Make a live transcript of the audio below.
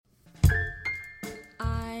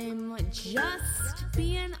Just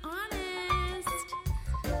being honest.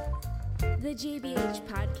 The JBH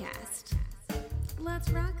podcast. Let's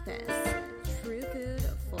rock this. True food,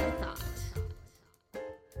 full thought.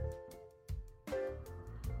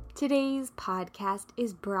 Today's podcast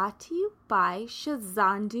is brought to you by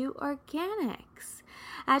Shazandu Organics.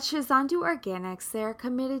 At Shazandu Organics, they are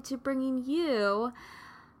committed to bringing you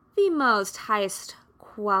the most highest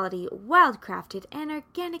quality, wildcrafted, and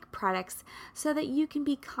organic products so that you can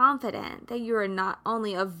be confident that you are not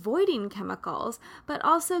only avoiding chemicals, but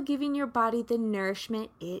also giving your body the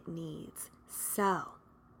nourishment it needs. So,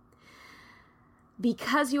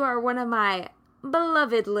 because you are one of my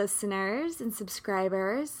beloved listeners and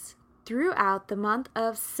subscribers, throughout the month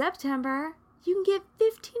of September, you can get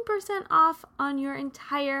 15% off on your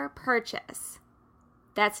entire purchase.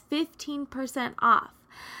 That's 15% off.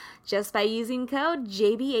 Just by using code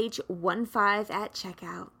JBH15 at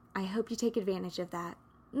checkout. I hope you take advantage of that.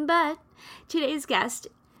 But today's guest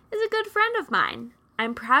is a good friend of mine.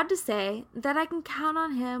 I'm proud to say that I can count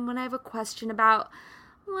on him when I have a question about,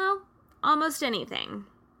 well, almost anything.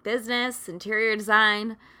 Business, interior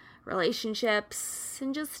design, relationships,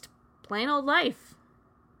 and just plain old life.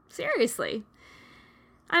 Seriously.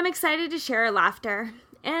 I'm excited to share our laughter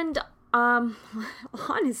and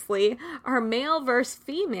honestly, our male versus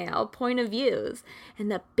female point of views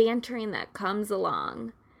and the bantering that comes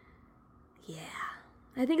along. Yeah,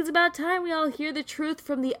 I think it's about time we all hear the truth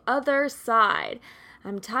from the other side.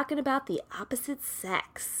 I'm talking about the opposite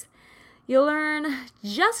sex. You'll learn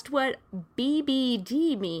just what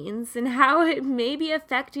BBD means and how it may be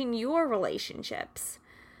affecting your relationships.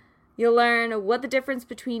 You'll learn what the difference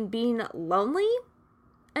between being lonely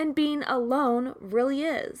and being alone really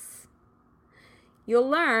is. You'll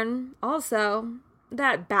learn, also,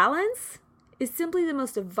 that balance is simply the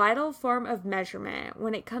most vital form of measurement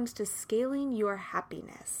when it comes to scaling your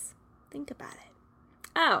happiness. Think about it.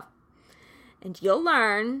 Oh, and you'll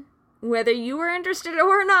learn, whether you are interested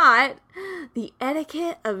or not, the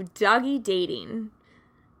etiquette of doggy dating.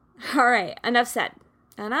 All right, enough said.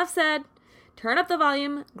 Enough said. Turn up the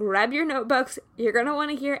volume, grab your notebooks. You're going to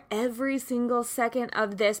want to hear every single second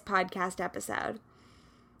of this podcast episode.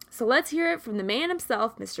 So let's hear it from the man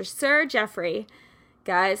himself, Mr. Sir Jeffrey.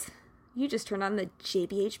 Guys, you just turned on the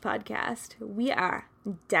JBH podcast. We are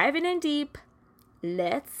diving in deep.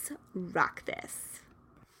 Let's rock this.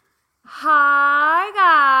 Hi,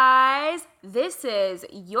 guys. This is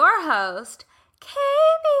your host, KB.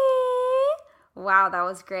 Wow, that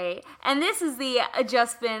was great. And this is the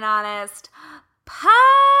Just Been Honest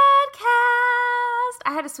podcast.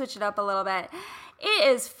 I had to switch it up a little bit. It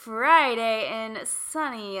is Friday in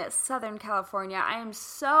sunny Southern California. I am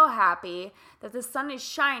so happy that the sun is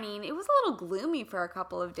shining. It was a little gloomy for a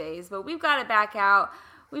couple of days, but we've got it back out.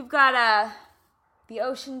 We've got the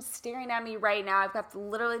ocean staring at me right now. I've got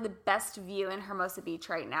literally the best view in Hermosa Beach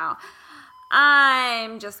right now.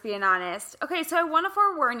 I'm just being honest. Okay, so I want to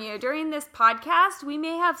forewarn you, during this podcast, we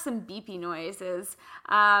may have some beepy noises.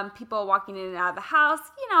 People walking in and out of the house,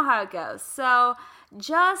 you know how it goes. So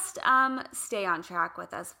just stay on track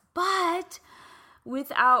with us. But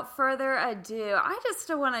without further ado, I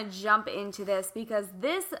just want to jump into this because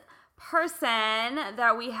this person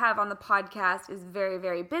that we have on the podcast is very,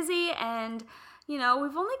 very busy. And, you know,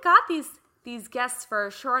 we've only got these guests for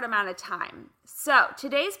a short amount of time. So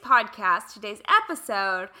today's podcast, today's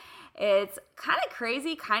episode, it's kind of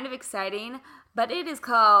crazy, kind of exciting, but it is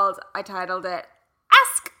called, I titled it,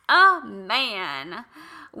 Ask a Man.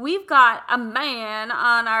 We've got a man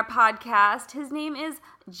on our podcast. His name is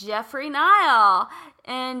Jeffrey Nile.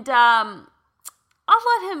 And I'll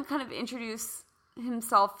let him kind of introduce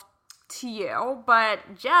himself to you.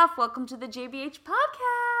 But Jeff, welcome to the JBH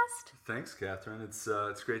podcast. Thanks, Catherine. It's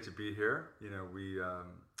great to be here. You know,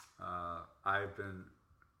 I've been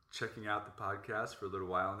checking out the podcast for a little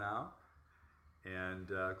while now, and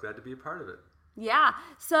glad to be a part of it. Yeah.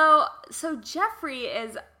 So Jeffrey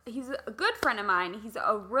he's a good friend of mine. He's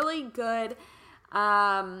a really good,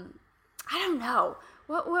 I don't know.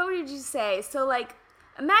 What would you say? So like,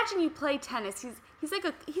 imagine you play tennis. He's like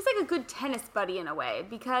a good tennis buddy in a way,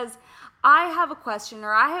 because I have a question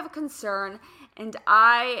or I have a concern, and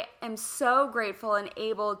I am so grateful and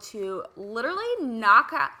able to literally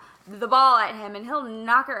knock the ball at him, and he'll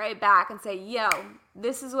knock it right back and say, yo,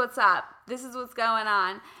 this is what's up. This is what's going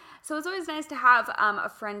on. So it's always nice to have a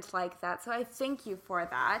friend like that. So I thank you for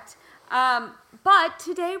that. But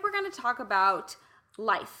today we're going to talk about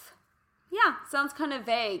life. Yeah, sounds kind of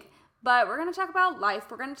vague, but we're going to talk about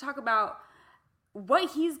life. We're going to talk about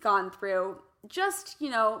what he's gone through, just,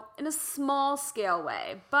 you know, in a small scale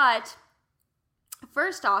way. But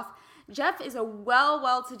first off, Jeff is a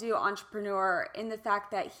well-to-do entrepreneur in the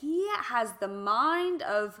fact that he has the mind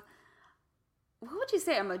of, what would you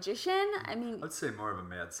say, a magician? I mean, I'd say more of a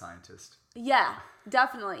mad scientist. Yeah,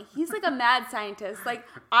 definitely. He's like a mad scientist. Like,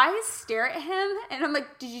 I stare at him and I'm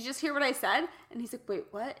like, did you just hear what I said? And he's like, wait,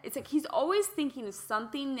 what? It's like he's always thinking of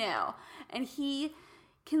something new. And he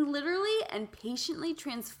can literally and patiently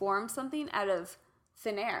transform something out of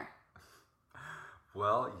thin air.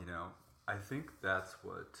 Well, I think that's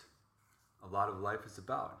what a lot of life is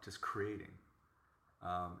about, just creating.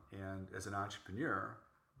 And as an entrepreneur,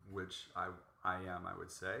 which I am, I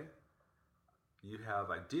would say, you have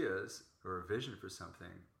ideas or a vision for something,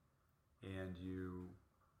 and you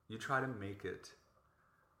try to make it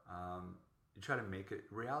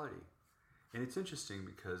reality. And it's interesting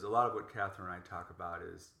because a lot of what Catherine and I talk about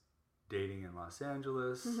is dating in Los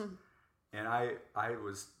Angeles. Mm-hmm. And I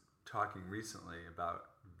was talking recently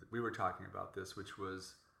we were talking about this, which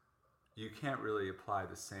was you can't really apply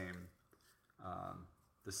the same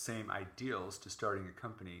ideals to starting a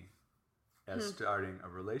company as starting a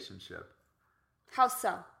relationship. How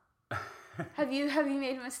so? Have you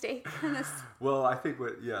made a mistake in this? Well, I think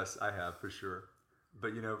yes, I have for sure.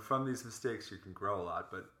 But from these mistakes you can grow a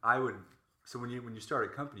lot. But so when you start a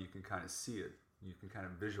company, you can kind of see it. You can kind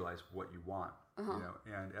of visualize what you want. Uh-huh.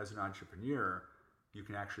 And as an entrepreneur, you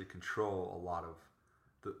can actually control a lot of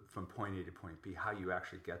from point A to point B, how you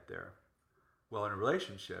actually get there. Well, in a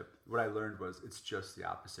relationship, what I learned was it's just the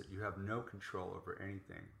opposite. You have no control over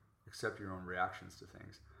anything except your own reactions to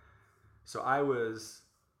things. So I was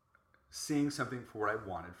seeing something for what I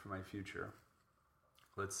wanted for my future.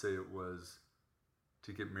 Let's say it was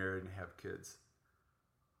to get married and have kids.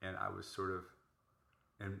 And I was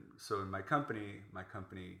and so in my company,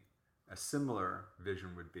 a similar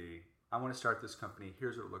vision would be, I want to start this company.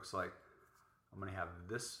 Here's what it looks like. I'm going to have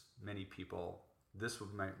this many people. This will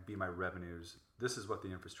be my revenues. This is what the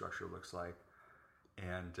infrastructure looks like.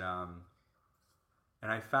 And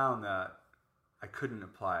I found that I couldn't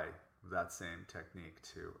apply that same technique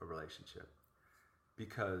to a relationship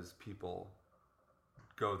because people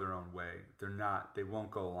go their own way. They won't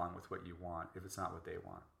go along with what you want if it's not what they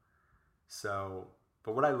want. So,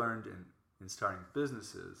 but what I learned in starting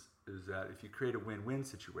businesses is that if you create a win-win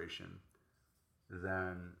situation,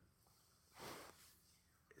 then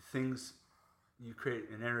you create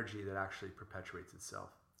an energy that actually perpetuates itself.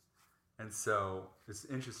 And so it's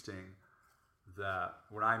interesting that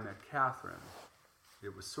when I met Catherine,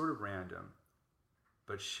 it was sort of random,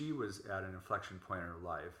 but she was at an inflection point in her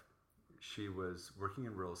life. She was working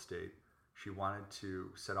in real estate. She wanted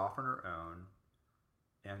to set off on her own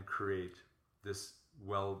and create this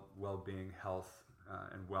well-being, health,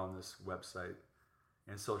 and wellness website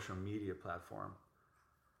and social media platform.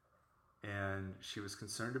 And she was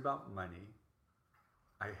concerned about money.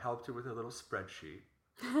 I helped her with a little spreadsheet.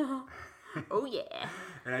 Oh, yeah.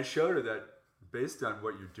 And I showed her that based on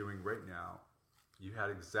what you're doing right now, you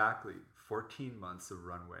had exactly 14 months of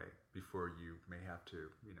runway before you may have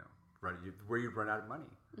to, where you run out of money.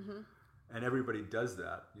 Mm-hmm. And everybody does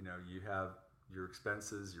that. You have your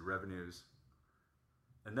expenses, your revenues.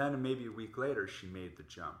 And then maybe a week later, she made the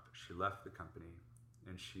jump. She left the company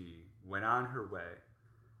and she went on her way.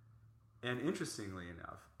 And interestingly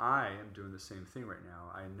enough, I am doing the same thing right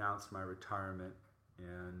now. I announced my retirement,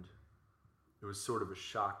 and it was sort of a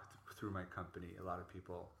shock through my company. A lot of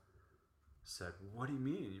people said, "What do you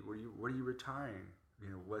mean? What are you retiring?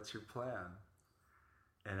 What's your plan?"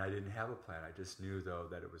 And I didn't have a plan. I just knew, though,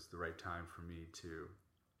 that it was the right time for me to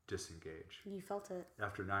disengage. You felt it.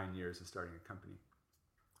 After 9 years of starting a company.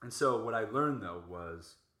 And so what I learned, though,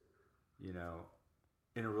 was,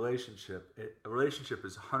 in a relationship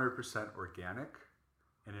is 100% organic,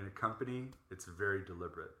 and in a company, it's very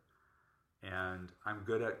deliberate. And I'm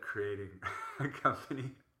good at creating a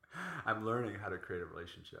company. I'm learning how to create a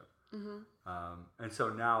relationship. Mm-hmm. And so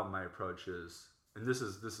now my approach is, and this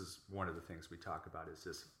is one of the things we talk about, is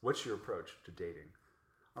just, what's your approach to dating?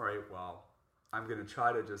 All right, well, I'm going to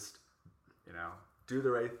try to just, do the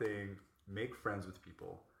right thing, make friends with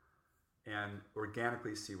people, and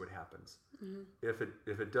organically see what happens. Mm-hmm.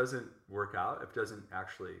 If it doesn't work out, if it doesn't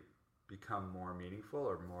actually become more meaningful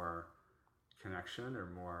or more connection or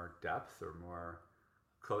more depth or more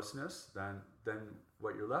closeness, then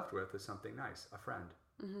what you're left with is something nice, a friend.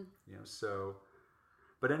 Mm-hmm. So,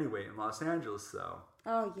 but anyway, in Los Angeles, though.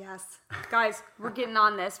 Oh yes, guys, we're getting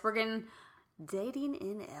on this. We're getting dating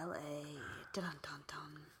in LA. Dun dun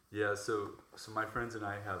dun. Yeah. So my friends and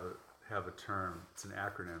I have a term. It's an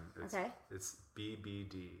acronym. It's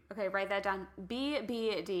BBD. Okay, write that down.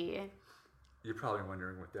 BBD. You're probably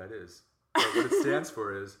wondering what that is. But what it stands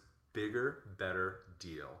for is bigger, better,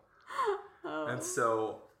 deal. And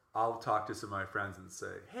so I'll talk to some of my friends and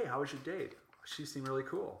say, hey, how was your date? She seemed really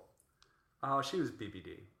cool. Oh, she was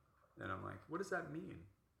BBD. And I'm like, what does that mean?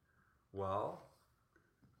 Well,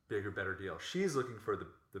 bigger, better deal. She's looking for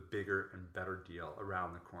the bigger and better deal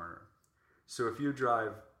around the corner. So if you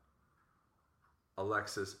drive a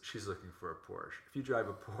Lexus, she's looking for a Porsche. If you drive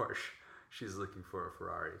a Porsche, she's looking for a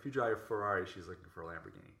Ferrari. If you drive a Ferrari, she's looking for a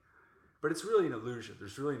Lamborghini. But it's really an illusion. There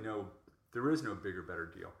is no bigger,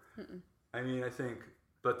 better deal. Mm-mm. I mean, I think,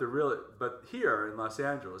 but here in Los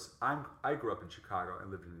Angeles, I grew up in Chicago and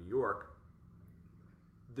lived in New York.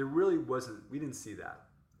 There really wasn't, we didn't see that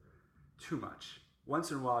too much.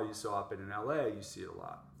 Once in a while you saw it, but in LA you see it a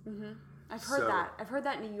lot. Mm-hmm. I've heard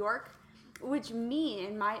that in New York, which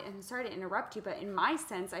and I'm sorry to interrupt you, but in my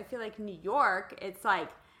sense, I feel like New York, it's like,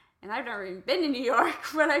 and I've never even been to New York,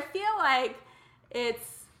 but I feel like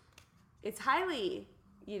it's highly,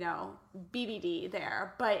 BBD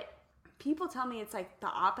there, but people tell me it's like the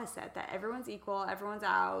opposite, that everyone's equal, everyone's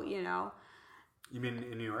out, You mean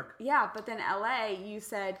in New York? Yeah, but then LA, you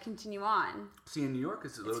said continue on. See, in New York,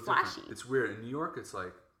 it's a little flashy. Different. It's weird. In New York, it's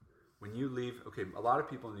like when you leave. Okay, a lot of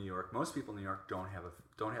people in New York, most people in New York don't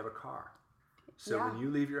have a car. So when you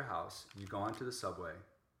leave your house, you go onto the subway.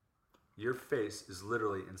 Your face is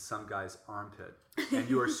literally in some guy's armpit, and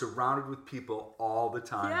you are surrounded with people all the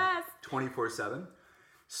time, 24/7.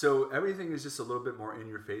 So everything is just a little bit more in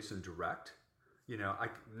your face and direct.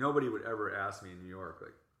 Nobody would ever ask me in New York,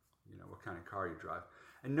 like, what kind of car you drive.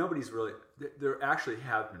 And nobody's really, there actually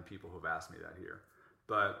have been people who've asked me that here.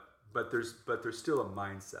 But there's still a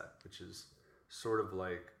mindset, which is sort of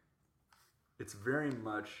like, it's very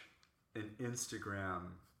much an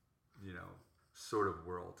Instagram, sort of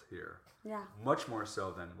world here. Yeah. Much more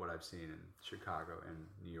so than what I've seen in Chicago and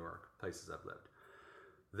New York, places I've lived.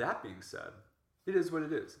 That being said, it is what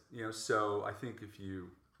it is. So I think if you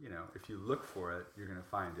look for it, you're going to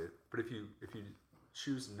find it. But if you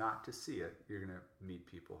choose not to see it, you're going to meet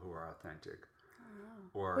people who are authentic.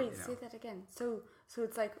 Or wait, say that again. So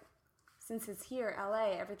it's like, since it's here,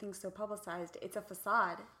 LA, everything's so publicized, it's a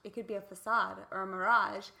facade. It could be a facade or a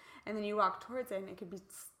mirage, and then you walk towards it and it could be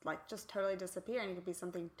like just totally disappear, and it could be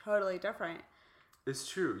something totally different. It's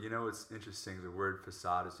true. It's interesting. The word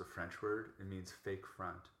facade is a French word. It means fake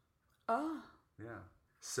front. Oh. Yeah.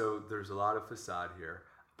 So there's a lot of facade here.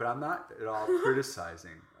 But I'm not at all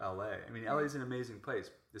criticizing LA. I mean, LA is an amazing place,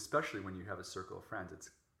 especially when you have a circle of friends. It's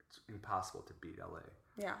impossible to beat LA.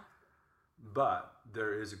 Yeah. But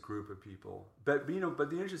there is a group of people. But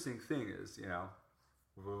the interesting thing is,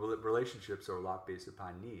 relationships are a lot based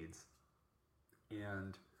upon needs.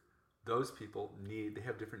 And those people they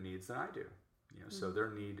have different needs than I do. So their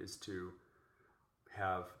need is to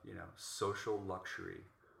have, social luxury,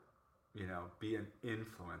 be an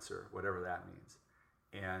influencer, whatever that means.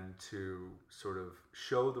 And to sort of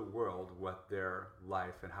show the world what their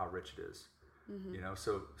life and how rich it is. Mm-hmm.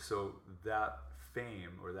 So that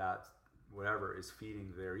fame or that whatever is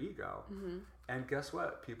feeding their ego. Mm-hmm. And guess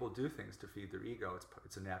what? People do things to feed their ego.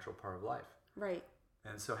 It's a natural part of life. Right.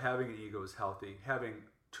 And so having an ego is healthy. Having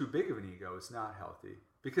too big of an ego is not healthy,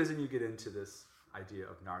 because then you get into this idea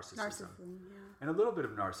of narcissism. Yeah. And a little bit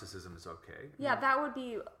of narcissism is okay. Yeah, that would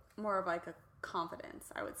be more of like a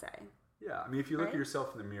confidence, I would say. Yeah, I mean, if you look at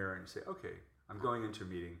yourself in the mirror and you say, okay, I'm going into a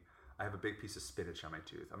meeting, I have a big piece of spinach on my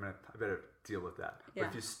tooth. I better deal with that. Yeah. But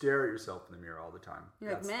if you stare at yourself in the mirror all the time,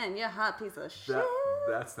 you're like, man, you're a hot piece of shit.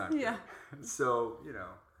 That's not good. So,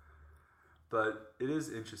 but it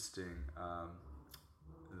is interesting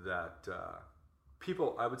that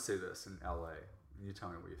people, I would say this in LA, and you tell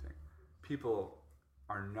me what you think, people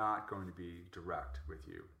are not going to be direct with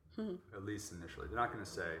you, at least initially. They're not going to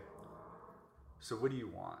say, so what do you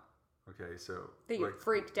want? Okay, so that you're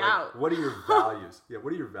freaked out. What are your values? Yeah,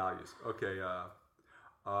 what are your values? Okay,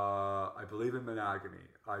 I believe in monogamy.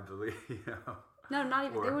 I believe, No, not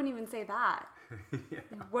even. They wouldn't even say that. Yeah.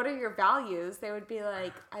 What are your values? They would be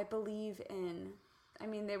like, I believe in. I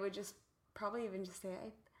mean, they would just probably even just say, I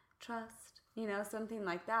trust. Something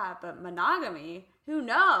like that. But monogamy, who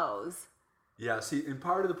knows? Yeah. See, and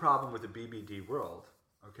part of the problem with the BBD world,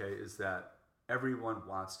 okay, is that everyone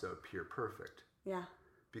wants to appear perfect. Yeah.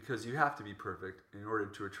 Because you have to be perfect in order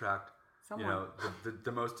to attract,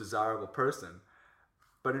 the most desirable person.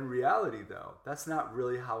 But in reality, though, that's not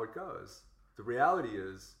really how it goes. The reality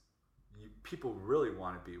is, people really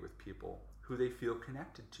want to be with people who they feel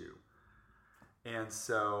connected to. And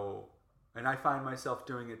so, and I find myself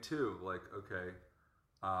doing it too. Like, okay,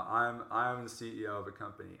 I'm the CEO of a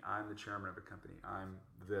company. I'm the chairman of a company. I'm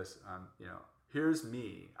this. Here's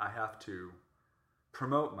me. I have to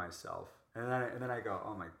promote myself And then I go,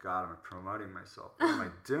 oh my God, I'm promoting myself. What am I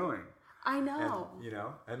doing? I know.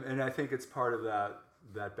 And, and I think it's part of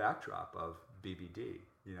that backdrop of BBD.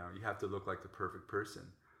 You have to look like the perfect person.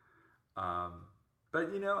 But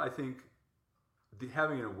I think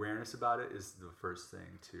having an awareness about it is the first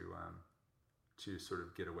thing to sort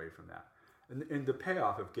of get away from that. And the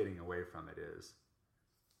payoff of getting away from it is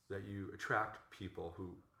that you attract people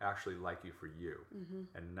who actually like you for you,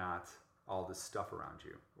 and not all this stuff around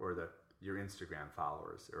you or your Instagram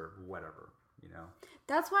followers or whatever.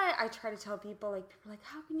 That's why I try to tell people, like,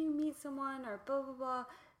 how can you meet someone or blah, blah, blah.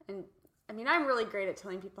 And I mean, I'm really great at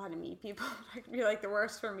telling people how to meet people. I can be like the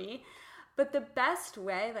worst for me. But the best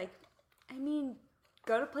way,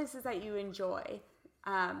 go to places that you enjoy.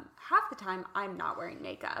 Half the time I'm not wearing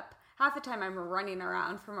makeup. Half the time I'm running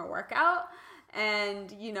around from a workout.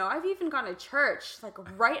 And, I've even gone to church,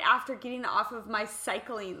 right after getting off of my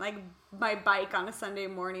cycling, my bike on a Sunday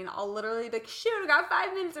morning. I'll literally be like, shoot, I got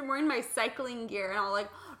 5 minutes. I'm wearing my cycling gear. And I'll,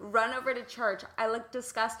 run over to church. I look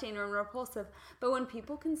disgusting and repulsive. But when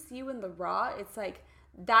people can see you in the raw, it's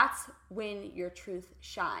that's when your truth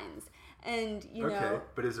shines. And, Okay,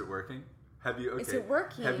 but is it working? Is it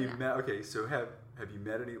working? Have you met, so have you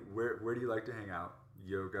met any, where do you like to hang out?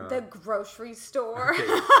 Yoga? The grocery store.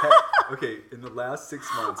 Okay, in the last 6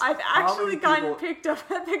 months, I've actually gotten picked up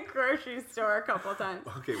at the grocery store a couple times.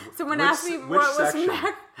 Okay, someone asked me what was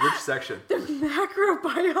which section? The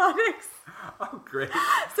macrobiotics. Oh, great!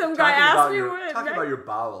 Some guy asked me what. Talk about your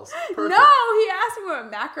bowels. Perfect. No, he asked me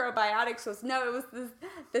what macrobiotics was. No, it was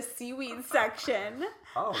the seaweed section.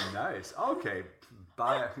 Oh, nice. Okay.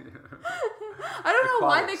 I don't know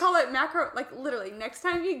why they call it macro. Literally, next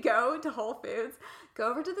time you go to Whole Foods, go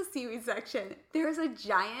over to the seaweed section. There's a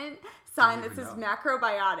giant sign that says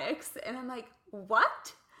macrobiotics, and I'm like,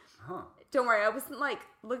 what? Huh. Don't worry, I wasn't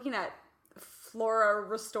looking at Flora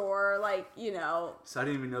Restore, So I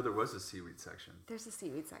didn't even know there was a seaweed section. There's a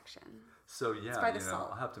seaweed section. So yeah,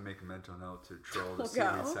 I'll have to make a mental note to troll the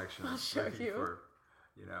seaweed section. I'll show you. For,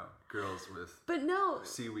 girls with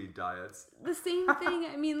seaweed diets. The same thing.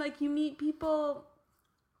 I mean, you meet people.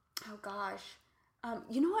 Oh gosh.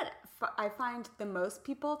 You know what I find the most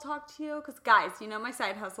people talk to you? Because guys, my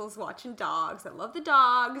side hustle is watching dogs. I love the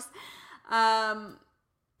dogs.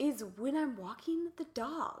 Is when I'm walking the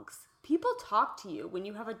dogs. People talk to you when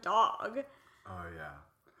you have a dog. Oh yeah.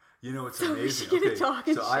 It's amazing. We should get a dog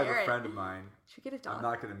and so share I have a friend of mine. Should get a dog. I'm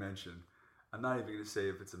not going to mention. I'm not even going to say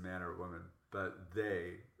if it's a man or a woman, but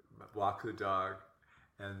they walk the dog,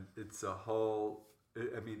 and it's a whole.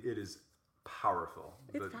 It is powerful.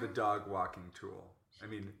 The dog walking tool.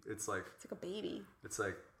 It's like a baby. It's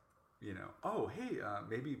like, oh hey,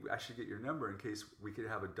 maybe I should get your number in case we could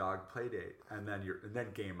have a dog play date, and then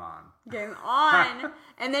game on. Game on,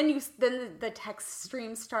 and then the text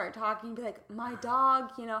streams start talking. Be like, my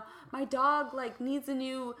dog, needs a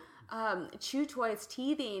new chew toy. It's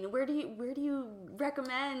teething. Where do you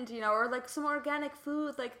recommend? Or some organic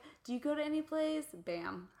food. Do you go to any place?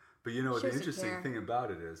 Bam. But the interesting thing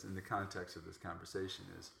about it is, in the context of this conversation,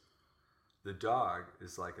 is the dog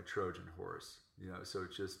is like a Trojan horse. So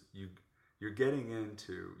it's just you're getting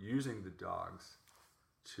into using the dogs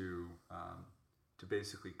to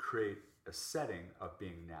basically create a setting of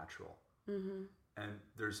being natural. Mm-hmm. And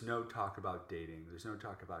there's no talk about dating. There's no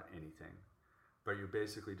talk about anything. But you're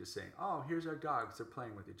basically just saying, oh, here's our dogs. They're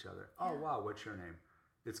playing with each other. Oh, wow, what's your name?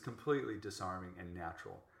 It's completely disarming and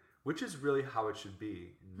natural, which is really how it should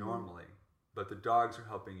be normally. But the dogs are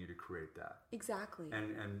helping you to create that. Exactly.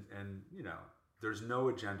 And there's no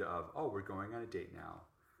agenda of, oh, we're going on a date now.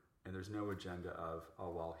 And there's no agenda of, oh,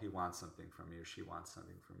 well, he wants something from me or she wants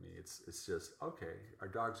something from me. It's just, okay, our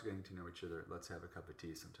dogs are getting to know each other. Let's have a cup of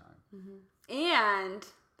tea sometime. Mm-hmm. And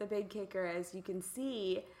the big kicker is you can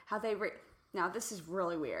see how they... Now, this is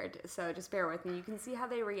really weird, so just bear with me. You can see how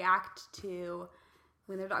they react to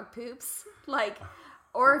when their dog poops.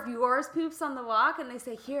 Or if yours poops on the walk and they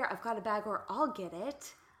say, here, I've got a bag, or I'll get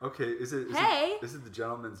it. Okay, is it the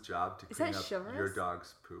gentleman's job to clean up your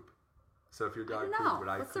dog's poop? So if your dog poops, would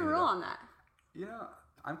I clean it up? What's the rule on that?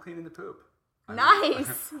 I'm cleaning the poop.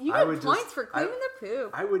 Nice. You get points for cleaning the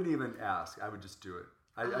poop. I wouldn't even ask. I would just do it.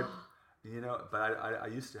 But I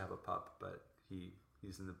used to have a pup, but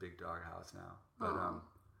he's in the big dog house now.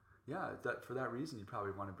 But for that reason, you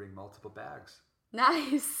probably want to bring multiple bags.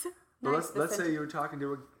 Nice. Well, let's say you were talking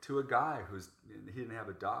to a guy he didn't have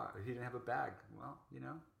a dog, he didn't have a bag. Well, you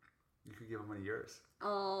could give him one of yours.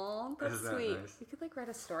 Oh, that's sweet. Nice? You could write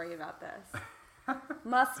a story about this.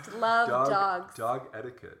 Must love dogs. Dog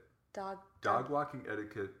etiquette. Dog walking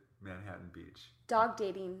etiquette, Manhattan Beach. Dog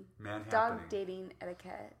dating. Dog dating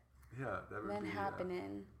etiquette. Yeah, that would be.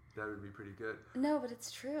 Manhattan. That would be pretty good. No, but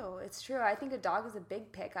it's true. It's true. I think a dog is a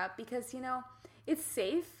big pickup because, it's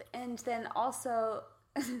safe, and then also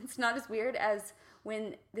it's not as weird as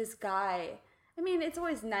when this guy, I mean, it's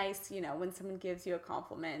always nice, when someone gives you a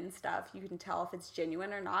compliment and stuff, you can tell if it's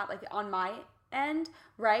genuine or not, like on my end,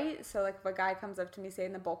 right? So like if a guy comes up to me, say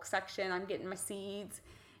in the bulk section, I'm getting my seeds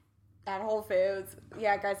at Whole Foods.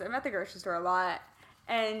 Yeah, guys, I'm at the grocery store a lot.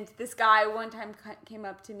 And this guy one time came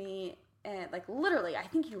up to me and like literally, I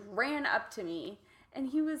think he ran up to me, and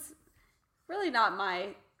he was really not my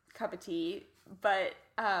cup of tea, but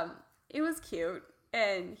it was cute.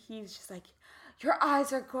 And he's just like, your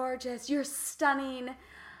eyes are gorgeous. You're stunning.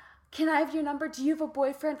 Can I have your number? Do you have a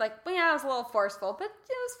boyfriend? Like, well, yeah, I was a little forceful, but it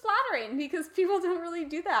was flattering because people don't really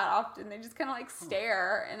do that often. They just kind of like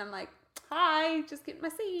stare, and I'm like, hi, just getting my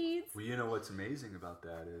seeds. Well, what's amazing about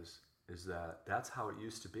that is that that's how it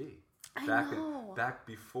used to be. I know. Back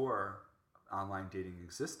before online dating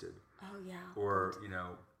existed. Oh, yeah. Or,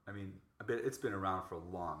 I mean, it's been around for a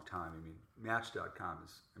long time. I mean, Match.com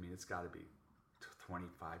it's got to be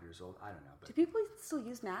 25 years old. I don't know. But do people still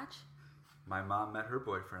use Match? My mom met her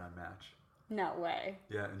boyfriend on Match. No way.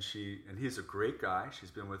 Yeah, and he's a great guy.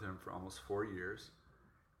 She's been with him for almost 4 years.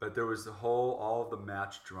 But there was all of the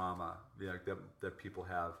Match drama that people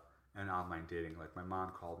have in online dating. Like my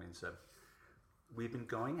mom called me and said, we've been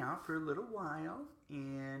going out for a little while,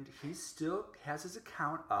 and he still has his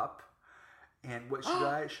account up. And what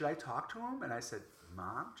should I talk to him? And I said,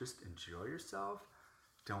 Mom, just enjoy yourself.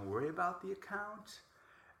 Don't worry about the account.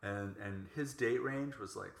 And his date range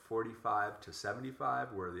was like 45 to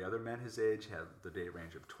 75, where the other men his age had the date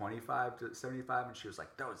range of 25 to 75. And she was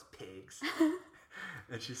like, those pigs.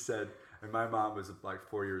 And she said, and my mom was like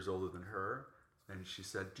 4 years older than her. And she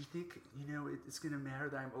said, do you think, it's going to matter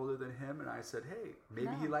that I'm older than him? And I said, hey,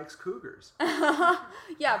 maybe he likes cougars.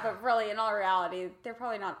 Yeah, but really, in all reality, she's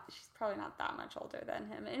probably not that much older than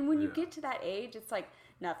him. And when you get to that age, it's like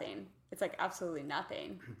nothing. It's like absolutely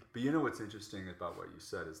nothing. But what's interesting about what you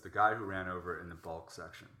said is the guy who ran over in the bulk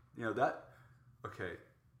section. Okay,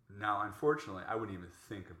 now unfortunately, I wouldn't even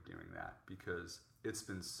think of doing that because it's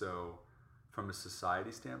been so, from a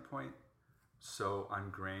society standpoint, so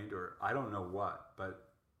ingrained, or I don't know what, but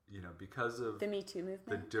because of the Me Too movement,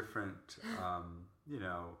 the different,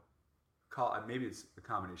 maybe it's a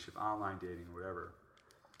combination of online dating or whatever.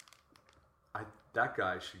 That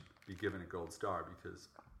guy should be given a gold star because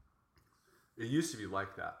it used to be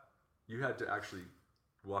like that. You had to actually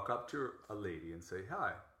walk up to a lady and say,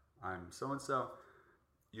 "Hi, I'm so and so.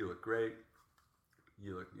 You look great.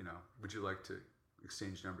 Would you like to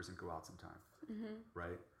exchange numbers and go out sometime?" Mm-hmm.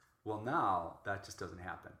 Right? Well, now that just doesn't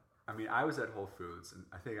happen. I mean, I was at Whole Foods, and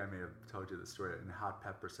I think I may have told you this story, in the hot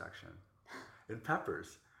pepper section, in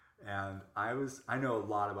peppers. And I know a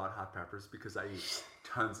lot about hot peppers because I eat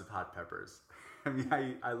tons of hot peppers. I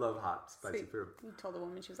mean, I love hot, spicy food. You told a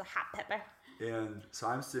woman she was a hot pepper. And so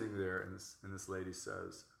I'm sitting there, and this lady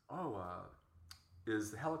says,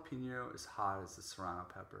 is the jalapeno as hot as the serrano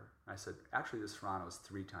pepper? I said, actually, the serrano is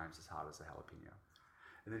 3 times as hot as the jalapeno.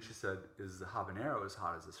 And then she said, is the habanero as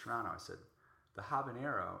hot as the serrano? I said, the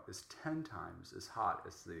habanero is 10 times as hot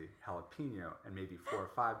as the jalapeno and maybe 4 or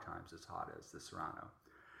 5 times as hot as the serrano.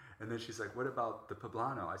 And then she's like, what about the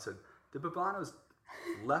poblano? I said, the poblano is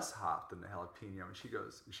less hot than the jalapeno. And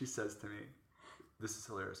she says to me, this is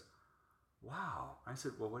hilarious, wow. I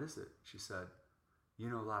said, well, what is it? She said,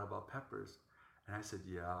 you know a lot about peppers. And I said,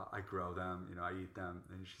 yeah, I grow them, I eat them.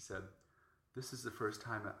 And she said, this is the first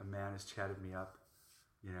time a man has chatted me up,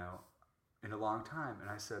 in a long time. And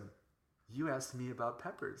I said, you asked me about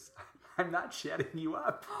peppers. I'm not chatting you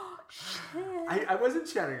up. I wasn't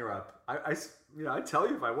chatting her up. I'd tell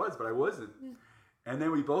you if I was, but I wasn't. And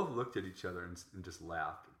then we both looked at each other and just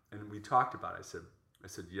laughed. And we talked about it. I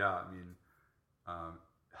said, yeah, I mean,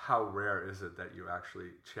 how rare is it that you actually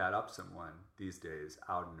chat up someone these days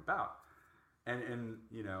out and about? And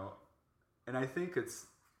I think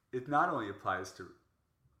it not only applies to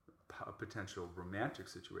a potential romantic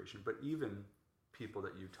situation, but even people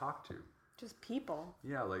that you talk to. Just people.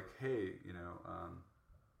 Yeah, like, hey,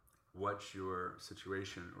 what's your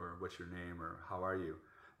situation, or what's your name, or how are you?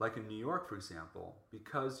 Like in New York, for example,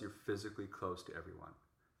 because you're physically close to everyone,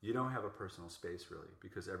 you don't have a personal space really,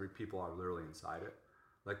 because people are literally inside it.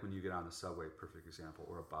 Like when you get on the subway, perfect example,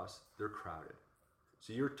 or a bus, they're crowded.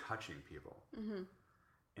 So you're touching people. Mm-hmm.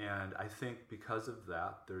 And I think because of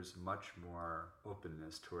that, there's much more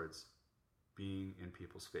openness towards being in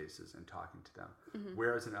people's faces and talking to them. Mm-hmm.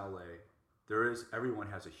 Whereas in LA, everyone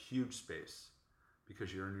has a huge space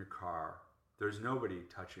because you're in your car. There's nobody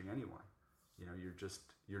touching anyone.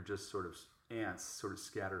 You're just sort of ants sort of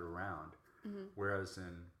scattered around. Mm-hmm. Whereas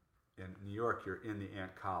in in New York, you're in the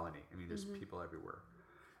ant colony. I mean, there's people everywhere.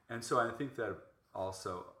 And so I think that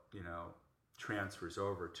also, transfers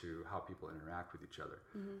over to how people interact with each other.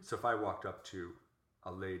 So if I walked up to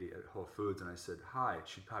a lady at Whole Foods and I said, hi,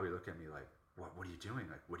 she'd probably look at me like, what are you doing?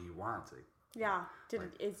 Like, what do you want? Like, yeah. Do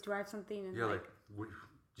I have something? And like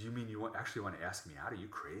do you mean you actually want to ask me out? Are you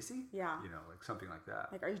crazy? Yeah. Like something like that.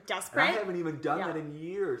 Like, are you desperate? And I haven't even done that in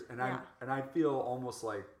years. And I feel almost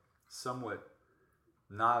like somewhat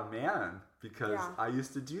not a man because I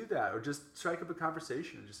used to do that, or just strike up a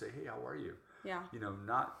conversation and just say, hey, how are you? Yeah.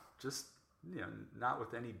 Not just, not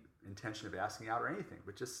with any intention of asking out or anything,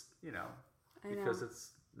 but just, because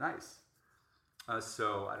it's nice.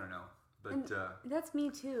 So I don't know, but that's me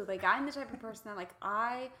too. Like, I'm the type of person that, like,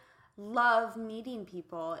 I love meeting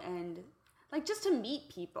people and, like, just to meet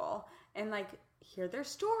people and, like, hear their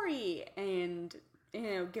story and,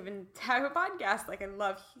 given to have a podcast, like, I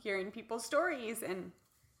love hearing people's stories, and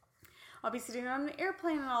I'll be sitting on an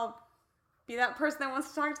airplane and I'll be that person that wants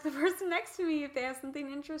to talk to the person next to me if they have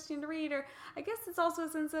something interesting to read. Or I guess it's also a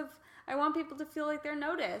sense of, I want people to feel like they're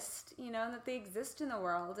noticed, and that they exist in the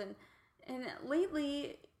world. And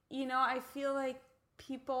lately, I feel like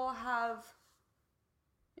people have,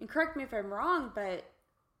 and correct me if I'm wrong, but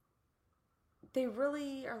they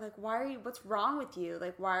really are like, what's wrong with you?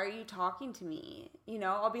 Like, why are you talking to me?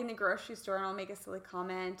 I'll be in the grocery store and I'll make a silly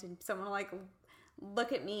comment and someone will, like,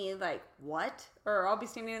 look at me like, what? Or I'll be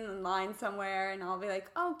standing in line somewhere and I'll be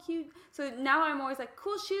like, oh, cute. So now I'm always like,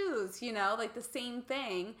 cool shoes, like the same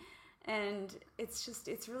thing. And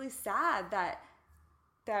it's really sad that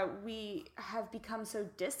we have become so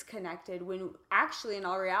disconnected when actually, in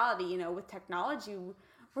all reality, with technology,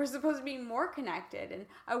 we're supposed to be more connected. And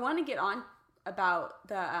I want to get on about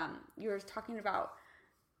the, you were talking about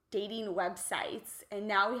dating websites, and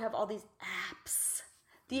now we have all these apps.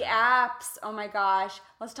 The apps, oh my gosh.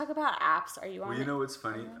 Let's talk about apps. Are you on Well, you know what's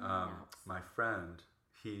funny? My friend,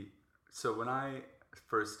 so when I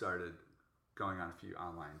first started going on a few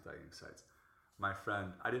online dating sites, my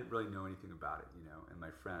friend, I didn't really know anything about it, and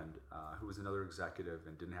my friend, who was another executive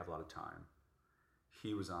and didn't have a lot of time,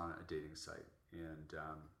 he was on a dating site,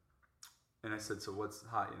 and I said, so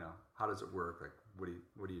how does it work? Like,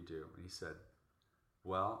 what do you do? And he said,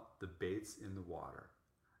 well, the bait's in the water.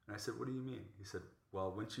 And I said, what do you mean? He said,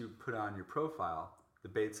 well, once you put on your profile, the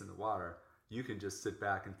bait's in the water, you can just sit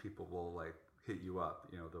back and people will, like, hit you up,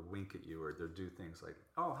 they'll wink at you, or they'll do things like,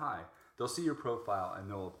 oh, hi. They'll see your profile and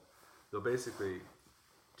they'll basically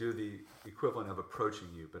do the equivalent of approaching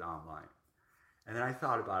you, but online. And then I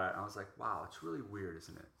thought about it and I was like, wow, it's really weird,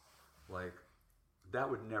 isn't it? Like, that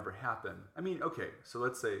would never happen. I mean, okay, so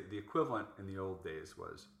let's say the equivalent in the old days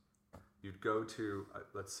was you'd go to,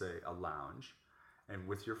 let's say, a lounge and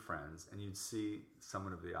with your friends, and you'd see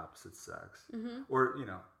someone of the opposite sex, or,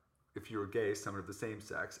 if you were gay, someone of the same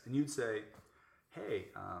sex, and you'd say, hey,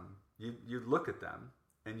 you'd look at them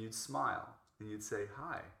and you'd smile and you'd say,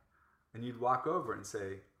 hi. And you'd walk over and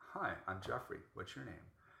say, hi, I'm Jeffrey. What's your name?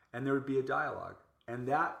 And there would be a dialogue. And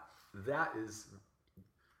that is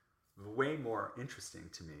way more interesting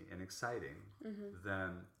to me and exciting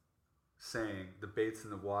than saying, the bait's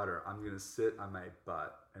in the water, I'm going to sit on my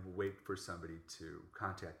butt and wait for somebody to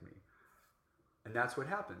contact me. And that's what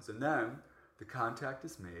happens. And then the contact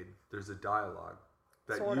is made, there's a dialogue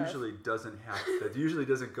that usually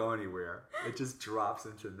doesn't go anywhere. It just drops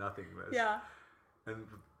into nothingness. Yeah. And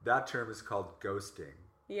that term is called ghosting.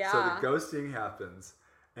 Yeah. So the ghosting happens,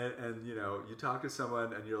 and you talk to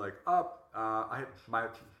someone and you're like,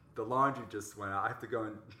 the laundry just went out. I have to go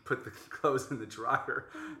and put the clothes in the dryer,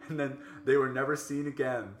 and then they were never seen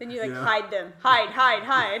again. Then you hide them,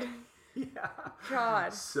 hide. Yeah.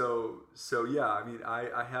 God. So yeah. I mean,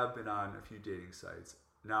 I have been on a few dating sites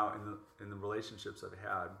now. In the relationships I've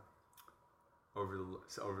had over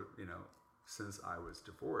since I was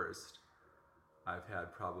divorced, I've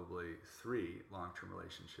had probably 3 long-term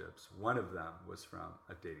relationships. One of them was from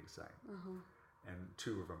a dating site, and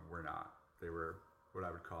 2 of them were not. They were what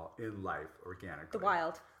I would call in life, organically. The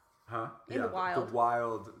wild. Huh? In the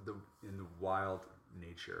wild. In the wild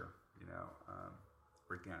nature,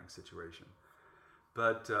 organic situation.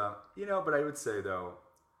 But, but I would say, though,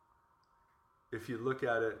 if you look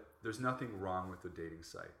at it, there's nothing wrong with the dating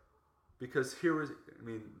site. Because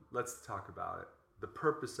let's talk about it. The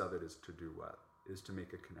purpose of it is to do what? Is to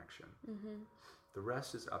make a connection. The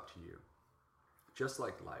rest is up to you. Just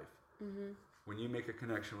like life. When you make a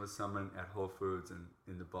connection with someone at Whole Foods and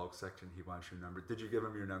in the bulk section, he wants your number. Did you give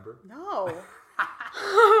him your number? No.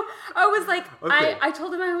 I was like, okay. I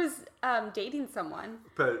told him I was dating someone.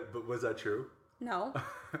 But was that true? No.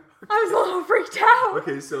 I was a little freaked out.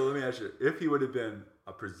 Okay, so let me ask you. If he would have been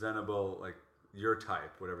a presentable, like your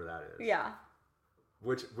type, whatever that is. Yeah.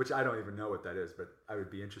 Which I don't even know what that is, but I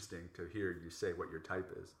would be interesting to hear you say what your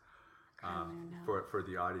type is for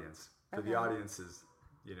the audience. For the audience's,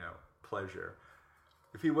 pleasure.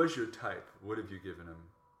 If he was your type, what have you given him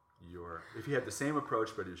if he had the same approach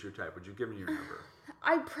but he was your type, would you give him your number?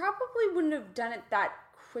 I probably wouldn't have done it that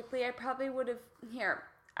quickly. I probably would have,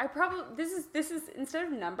 this is, instead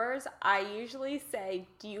of numbers, I usually say,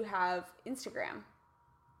 do you have Instagram?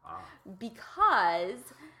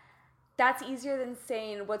 Because that's easier than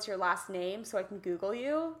saying, what's your last name, so I can Google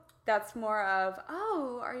you. That's more of,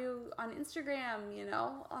 are you on Instagram,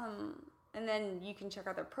 and then you can check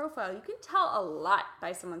out their profile. You can tell a lot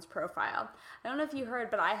by someone's profile. I don't know if you heard,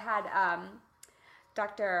 but I had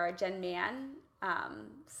Dr. Jen Mann,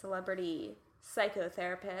 celebrity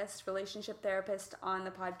psychotherapist, relationship therapist, on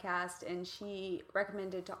the podcast, and she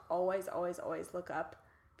recommended to always, always, always look up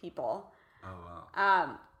people. Oh,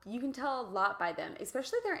 wow. You can tell a lot by them,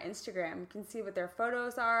 especially their Instagram. You can see what their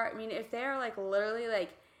photos are. I mean, if they're like literally like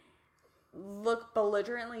look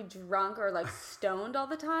belligerently drunk or like stoned all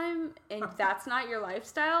the time, and that's not your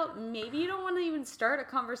lifestyle, maybe you don't want to even start a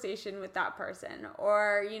conversation with that person.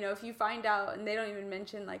 Or, if you find out and they don't even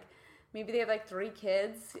mention, like, maybe they have like 3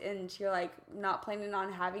 kids and you're like not planning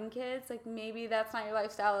on having kids, like maybe that's not your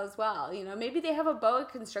lifestyle as well. Maybe they have a boa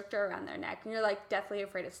constrictor around their neck and you're like deathly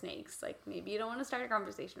afraid of snakes. Like maybe you don't want to start a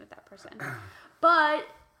conversation with that person. But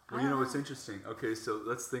well, what's interesting. Okay, so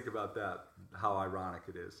let's think about that, how ironic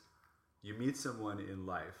it is. You meet someone in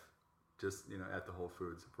life, just, at the Whole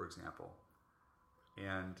Foods, for example,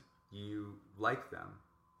 and you like them.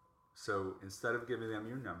 So instead of giving them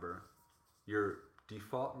your number, your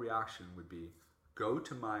default reaction would be, go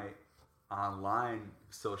to my online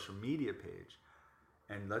social media page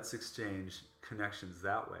and let's exchange connections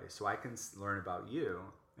that way. So I can learn about you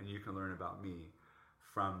and you can learn about me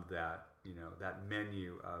from that, that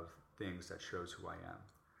menu of things that shows who I am.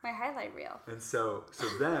 My highlight reel. And so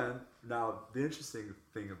then, now the interesting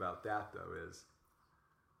thing about that though is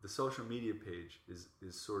the social media page is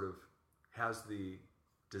sort of has the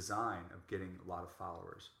design of getting a lot of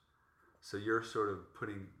followers. So you're sort of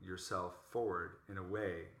putting yourself forward in a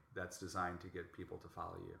way that's designed to get people to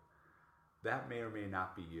follow you. That may or may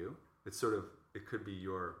not be you. It could be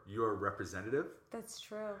your representative. That's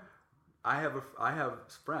true. I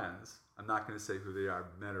have friends. I'm not going to say who they are,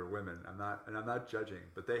 men or women. I'm not judging,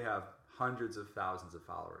 but they have hundreds of thousands of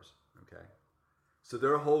followers. Okay, so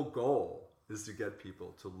their whole goal is to get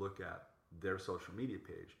people to look at their social media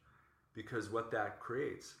page, because what that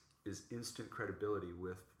creates is instant credibility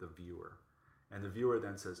with the viewer, and the viewer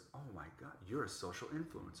then says, "Oh my God, you're a social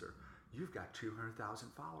influencer. You've got 200,000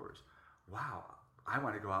 followers. Wow, I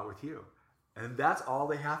want to go out with you." And that's all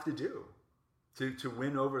they have to do to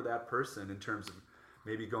win over that person in terms of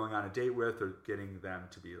maybe going on a date with, or getting them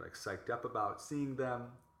to be like psyched up about seeing them.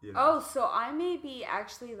 Oh, so I may be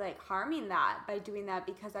actually like harming that by doing that,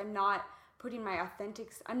 because I'm not putting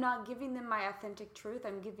I'm not giving them my authentic truth.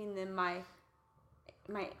 I'm giving them my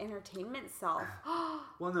entertainment self.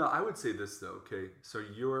 Well, no, I would say this though. Okay, so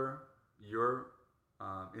your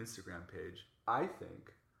Instagram page, I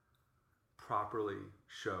think, properly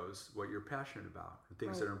shows what you're passionate about and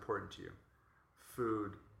things that are important to you.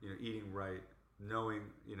 Food, eating right, knowing,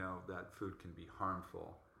 that food can be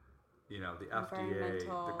harmful, the FDA,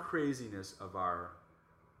 the craziness of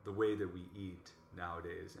the way that we eat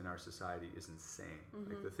nowadays in our society is insane. Mm-hmm.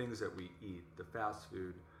 Like the things that we eat, the fast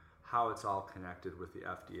food, how it's all connected with the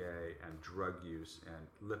FDA and drug use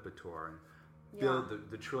and Lipitor and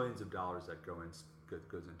the trillions of dollars that goes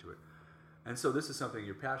into it. And so this is something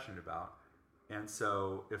you're passionate about. And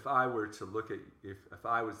so if I were to look at, if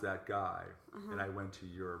I was that guy and I went to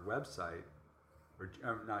your website,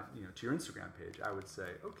 or not, to your Instagram page, I would say,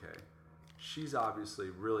 okay, she's obviously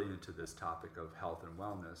really into this topic of health and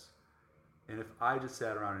wellness. And if I just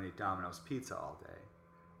sat around and ate Domino's pizza all day,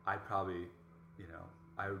 I'd probably,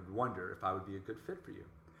 I would wonder if I would be a good fit for you.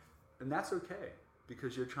 And that's okay,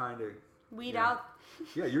 because you're trying to weed out.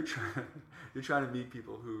 Yeah, you're trying to meet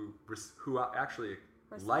people who actually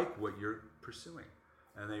like what you're pursuing,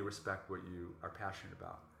 and they respect what you are passionate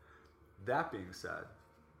about. That being said,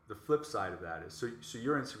 the flip side of that is, so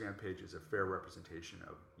your Instagram page is a fair representation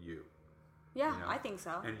of you. Yeah, I think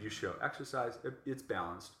so. And you show exercise, it's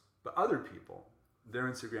balanced. But other people, their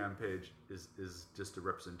Instagram page is just a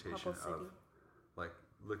representation of, like,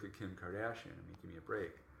 look at Kim Kardashian. I mean, give me a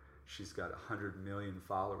break. She's got 100 million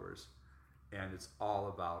followers, and it's all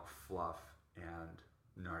about fluff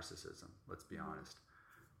and narcissism. Let's be honest.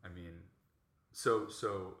 I mean, so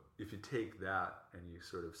if you take that and you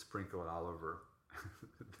sort of sprinkle it all over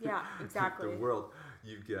Yeah, exactly. the world,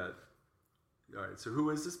 you get. All right, so who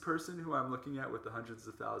is this person who I'm looking at with the hundreds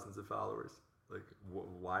of thousands of followers? Like,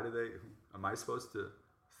 why do they? Am I supposed to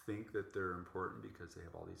think that they're important because they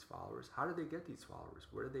have all these followers? How do they get these followers?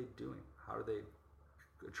 What are they doing? How do they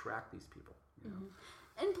attract these people? You know?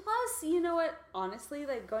 And plus, you know what? Honestly,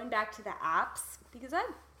 like going back to the apps, because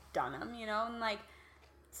I've done them, you know, and like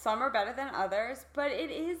some are better than others, but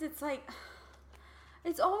it's like,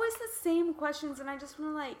 it's always the same questions, and I just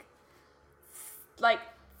want to like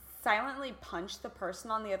silently punch the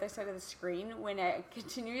person on the other side of the screen when I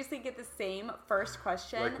continuously get the same first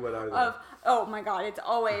question. Like what are they? Oh my god, it's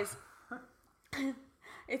always,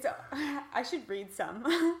 I should read some.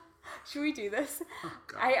 Should we do this? Oh,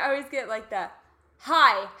 I always get like the,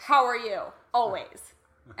 hi, how are you? Always.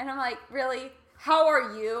 And I'm like, really? How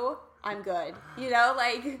are you? I'm good. You know,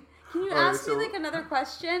 like, can you ask me like another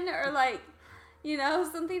question or like, you know,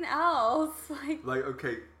 something else? Like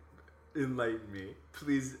okay, enlighten me.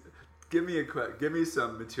 Please give me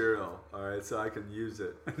some material, all right, so I can use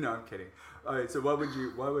it. No, I'm kidding. All right, so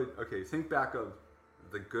okay, think back of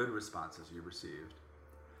the good responses you received.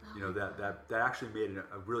 You know, that actually made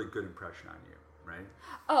a really good impression on you, right?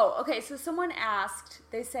 Oh, okay. So someone asked,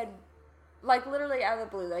 they said, like literally out of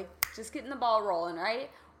the blue, like just getting the ball rolling, right?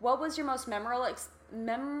 What was your most memorable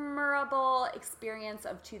experience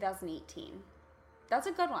of 2018? That's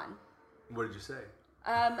a good one. What did you say?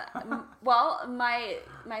 Well, my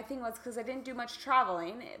thing was, because I didn't do much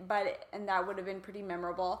traveling, and that would have been pretty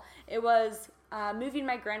memorable. It was moving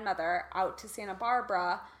my grandmother out to Santa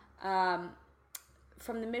Barbara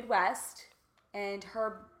from the Midwest, and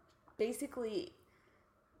her basically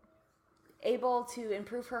able to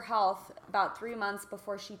improve her health about 3 months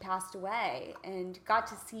before she passed away, and got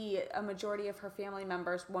to see a majority of her family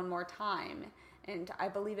members one more time, and I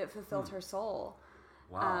believe it fulfilled her soul.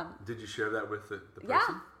 Wow. Did you share that with the person?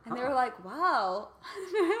 Yeah. And they were like, wow.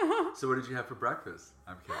 So what did you have for breakfast?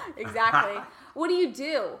 I'm kidding. Exactly. What do you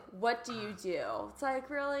do? What do you do? It's like,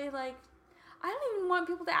 really, like, I don't even want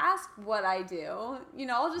people to ask what I do. You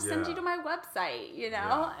know, I'll just send you to my website, you know?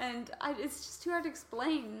 Yeah. And it's just too hard to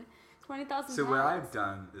explain 20,000 times. So what I've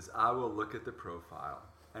done is I will look at the profile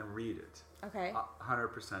and read it. Okay.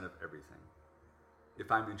 100% of everything.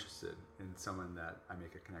 If I'm interested in someone that I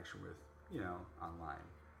make a connection with, you know, online.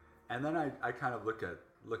 And then I kind of look at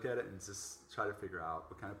it and just try to figure out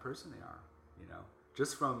what kind of person they are, you know,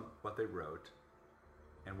 just from what they wrote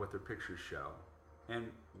and what their pictures show and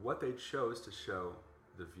what they chose to show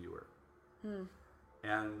the viewer.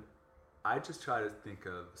 And I just try to think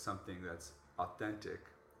of something that's authentic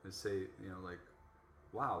and say, you know, like,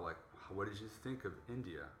 wow, like, what did you think of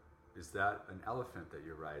India? Is that an elephant that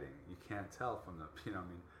you're riding? You can't tell from the, you know, I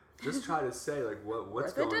mean, just try to say like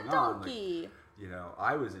what's going on. Like, you know,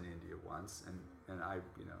 I was in India once, and I,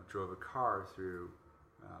 you know, drove a car through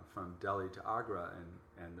from Delhi to Agra,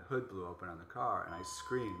 and the hood blew open on the car, and I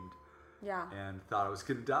screamed, and thought I was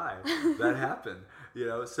gonna die. That happened, you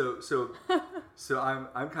know. So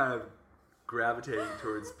I'm kind of gravitating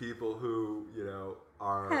towards people who, you know,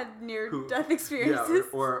 had near-death experiences,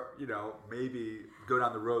 or you know, maybe go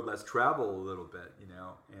down the road less travel a little bit, you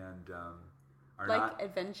know, and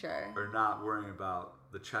adventure. Or not worrying about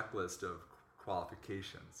the checklist of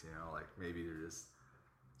qualifications, you know, like maybe they're just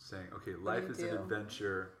saying, okay, life is an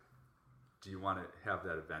adventure. Do you want to have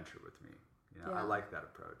that adventure with me? You know, I like that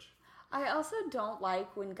approach. I also don't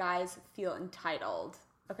like when guys feel entitled.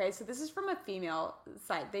 Okay, so this is from a female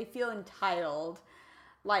side. They feel entitled,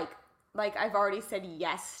 like I've already said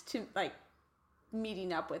yes to like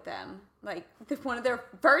meeting up with them. Like one of their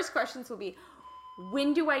first questions will be,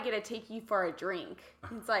 when do I get to take you for a drink?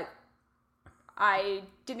 And it's like, I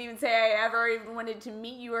didn't even say I ever even wanted to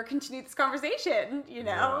meet you or continue this conversation, you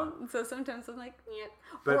know? Yeah. So sometimes I'm like,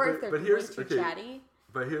 yeah. Or if they're too chatty.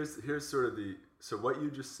 But here's sort of so what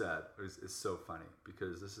you just said is so funny,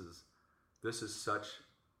 because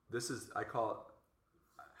I call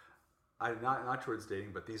it, not towards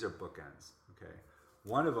dating, but these are bookends, okay?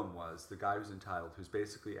 One of them was the guy who's entitled, who's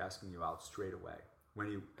basically asking you out straight away.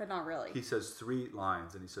 But not really. He says 3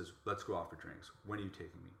 lines, and he says, let's go out for drinks. When are you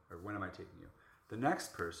taking me? Or when am I taking you? The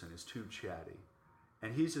next person is too chatty,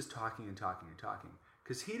 and he's just talking and talking and talking,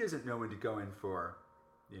 because he doesn't know when to go in for,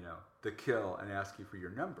 you know, the kill and ask you for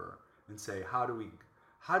your number and say, how do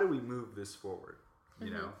we move this forward,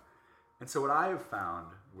 you know? And so what I have found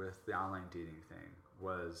with the online dating thing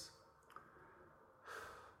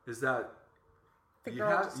is that you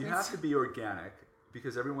have to be organic,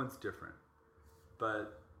 because everyone's different.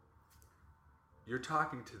 But you're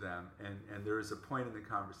talking to them, and there is a point in the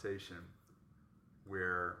conversation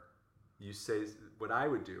where you say, what I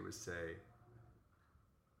would do is say,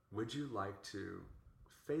 would you like to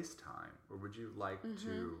FaceTime, or would you like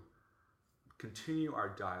to continue our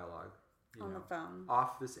dialogue on the phone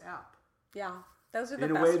off this app? Yeah, those are the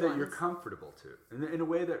in best a way that ones. you're comfortable to, in a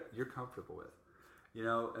way that you're comfortable with,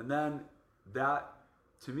 and then that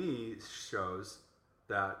to me shows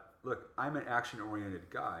that, look, I'm an action-oriented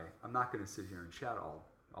guy. I'm not going to sit here and chat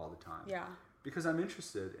all the time. Yeah. Because I'm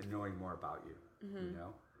interested in knowing more about you,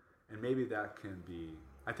 and maybe that can be.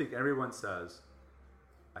 I think everyone says,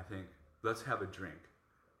 let's have a drink,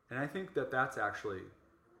 and I think that that's actually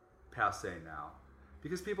passé now,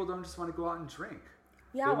 because people don't just want to go out and drink.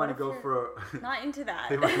 Yeah, they want to go for not into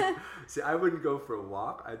that. See, I wouldn't go for a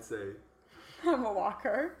walk. I'd say I'm a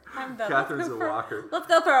walker. Catherine's a walker. Let's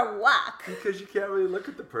go for a walk. Because you can't really look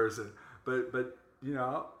at the person, but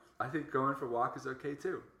I think going for a walk is okay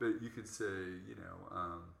too. But you could say,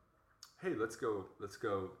 hey, let's go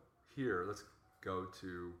here. Let's go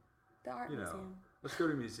to the art museum. Let's go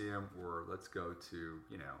to a museum, or let's go to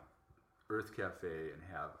Earth Cafe and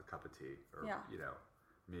have a cup of tea, or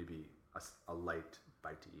maybe a light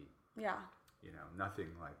bite to eat. Yeah. Nothing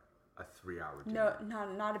like a 3-hour dinner.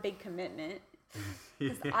 No, not a big commitment.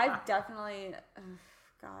 I've definitely,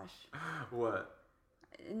 gosh. What?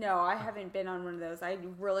 No, I haven't been on one of those. I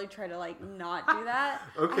really try to not do that.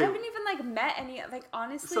 Okay. I haven't even met any,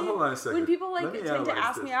 honestly. So hold on a second. When people tend to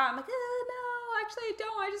ask me out, I'm like, no, actually I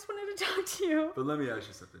don't. I just wanted to talk to you. But let me ask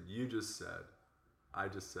you something. I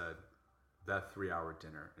just said that 3-hour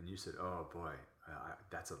dinner, and you said, oh boy,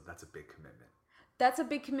 that's a big commitment. That's a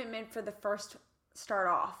big commitment for the first start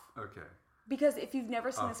off. Okay. Because if you've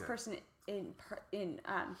never seen this person in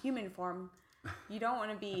human form, you don't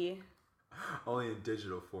want to be only in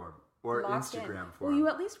digital form or Instagram form. Well, you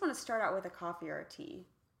at least want to start out with a coffee or a tea.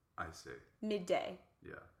 I see. Midday.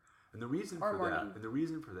 Yeah. And the reason for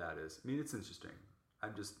that is, it's interesting.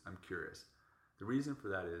 I'm curious. The reason for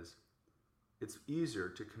that is, it's easier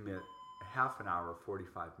to commit a half an hour,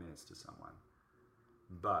 45 minutes to someone,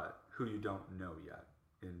 but who you don't know yet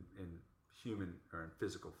in human or in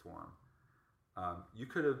physical form. You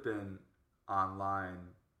could have been online,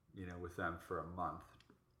 with them for a month,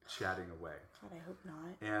 chatting away. God, I hope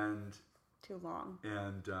not. And too long.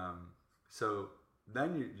 And so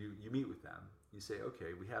then you meet with them. You say,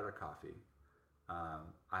 okay, we had our coffee.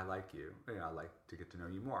 I like you. I like to get to know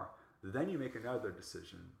you more. Then you make another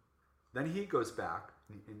decision. Then he goes back,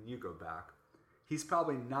 and you go back. He's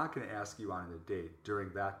probably not going to ask you on a date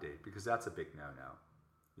during that date, because that's a big no-no.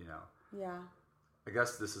 Yeah. I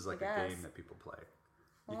guess this is like a game that people play.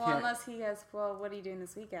 Well, unless he has, what are you doing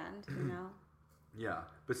this weekend? Yeah,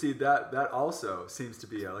 but see that also seems to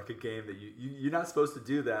be like a game that you're not supposed to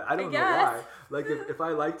do that. I don't know why. Like if I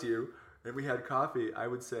liked you and we had coffee, I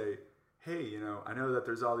would say, hey, I know that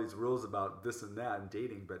there's all these rules about this and that and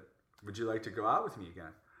dating, but would you like to go out with me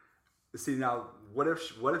again? See, now what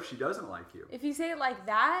if she doesn't like you? If you say it like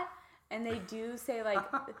that, and they do say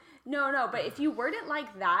no, but if you word it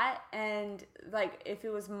like that, and if it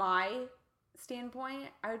was my standpoint,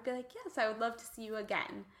 I would be like, yes, I would love to see you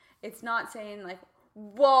again. It's not saying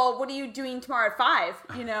well, what are you doing tomorrow at 5?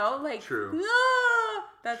 True. Ah!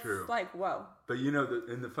 That's True. Whoa. But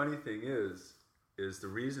and the funny thing is the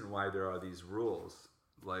reason why there are these rules.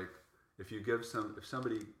 If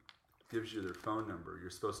somebody gives you their phone number,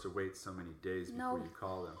 you're supposed to wait so many days before you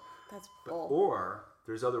call them. That's bull. Or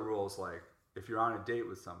there's other rules, like if you're on a date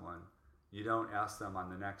with someone, you don't ask them on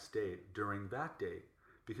the next date during that date,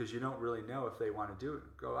 because you don't really know if they want to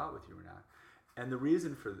go out with you or not. And the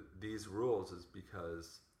reason for these rules is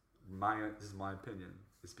because this is my opinion,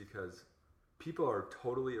 is because people are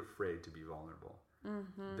totally afraid to be vulnerable.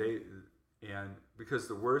 Mm-hmm.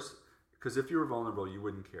 Because if you were vulnerable, you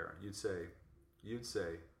wouldn't care. You'd say,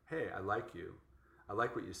 hey, I like you. I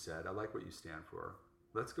like what you said. I like what you stand for.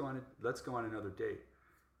 Let's go on another date.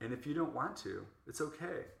 And if you don't want to, it's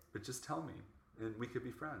okay. But just tell me, and we could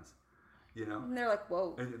be friends. And they're like,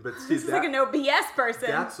 whoa. But see, this is like a no BS person.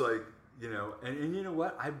 That's and you know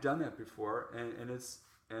what? I've done that before, and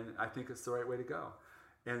I think it's the right way to go.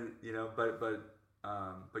 And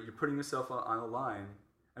but you're putting yourself on the line.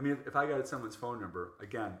 I mean, if I got someone's phone number,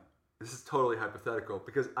 again, this is totally hypothetical,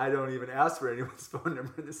 because I don't even ask for anyone's phone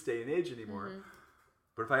number in this day and age anymore. Mm-hmm.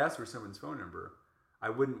 But if I asked for someone's phone number, I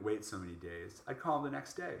wouldn't wait so many days. I'd call them the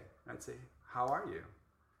next day. I'd say, how are you?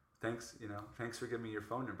 Thanks for giving me your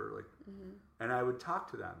phone number. And I would talk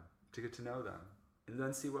to them to get to know them, and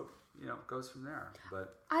then see what goes from there.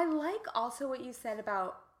 But I like also what you said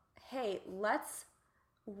about, hey,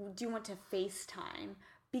 do you want to FaceTime?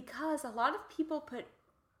 Because a lot of people put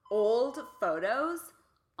old photos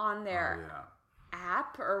on their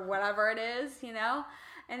app or whatever it is,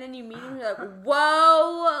 and then you meet him, you're like,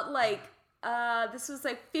 whoa, like, this was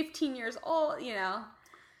like 15 years old, you know?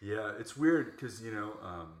 Yeah, it's weird because, you know,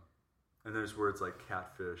 and there's words like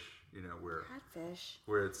catfish, you know, where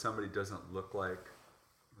it's somebody doesn't look like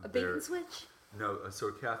a bait and switch. No, so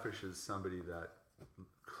a catfish is somebody that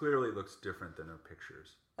clearly looks different than their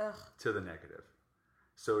pictures. Ugh. To the negative.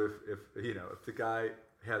 So if you know, if the guy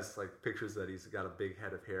has like pictures that he's got a big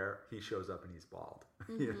head of hair, he shows up and he's bald,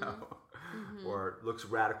 you know, or looks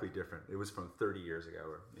radically different. It was from 30 years ago,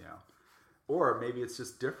 or you know, or maybe it's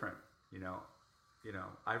just different, you know.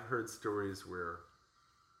 I've heard stories where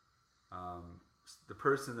the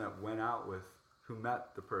person that went out with, who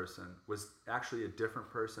met the person, was actually a different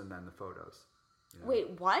person than the photos. You know?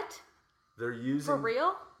 Wait, what? They're using for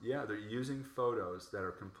real? Yeah, they're using photos that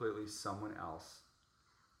are completely someone else,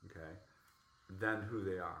 okay, than who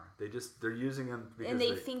they are. They're using them because and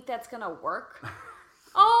they think that's gonna work.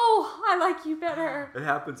 Oh, I like you better. It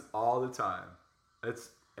happens all the time. It's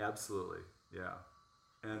absolutely, yeah,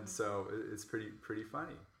 and so it's pretty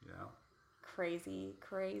funny, you know. Crazy.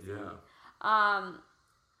 Yeah.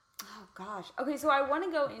 Oh gosh. Okay, so I want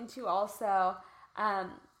to go into also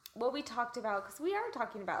what we talked about, because we are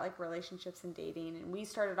talking about like relationships and dating, and we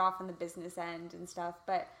started off on the business end and stuff,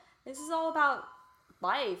 but this is all about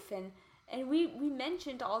life, and we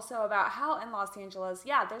mentioned also about how in Los Angeles,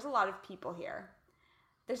 yeah, there's a lot of people here.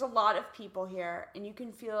 There's a lot of people here, and you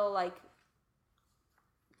can feel like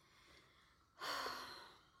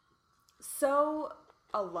so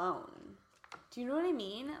alone. Do you know what I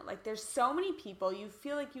mean? Like, there's so many people, you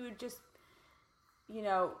feel like you would just, you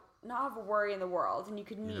know, not have a worry in the world, and you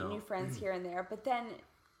could meet new friends here and there, but then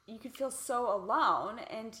you could feel so alone.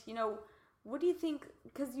 And, you know, what do you think?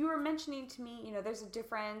 Because you were mentioning to me, you know, there's a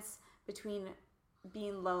difference between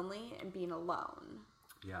being lonely and being alone.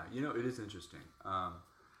 Yeah, you know, it is interesting.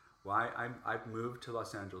 I've moved to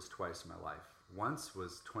Los Angeles twice in my life. Once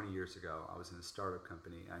was 20 years ago. I was in a startup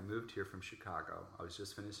company. I moved here from Chicago. I was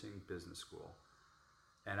just finishing business school.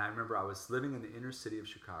 And I remember I was living in the inner city of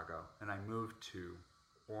Chicago, and I moved to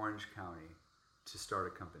Orange County to start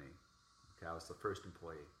a company. Okay, I was the first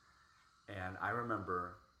employee. And I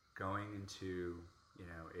remember going into, you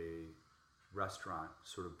know, a restaurant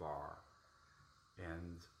sort of bar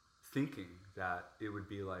and thinking that it would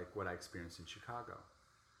be like what I experienced in Chicago.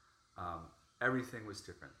 Everything was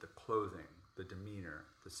different. The clothing, the demeanor,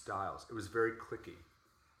 the styles. It was very cliquey.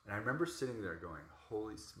 And I remember sitting there going,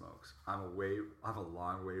 holy smokes, I'm a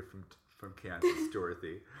long way from Kansas,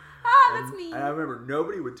 Dorothy. That's me. And I remember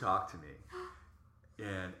nobody would talk to me.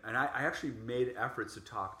 And I actually made efforts to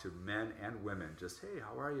talk to men and women. Just, hey,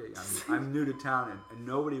 how are you? I'm new to town. And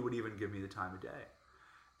nobody would even give me the time of day.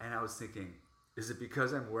 And I was thinking, is it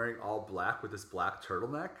because I'm wearing all black with this black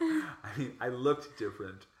turtleneck? I mean, I looked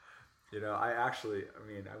different. You know, I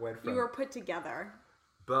went from... You were put together.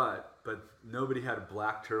 But nobody had a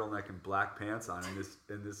black turtleneck and black pants on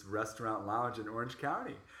in this restaurant lounge in Orange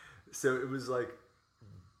County. So it was like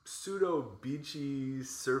pseudo beachy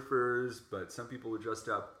surfers, but some people were dressed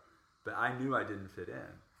up, but I knew I didn't fit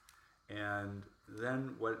in. And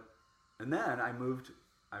then I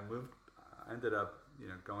ended up, you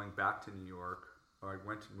know, going back to New York, or I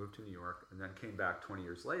moved to New York and then came back 20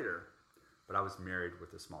 years later, but I was married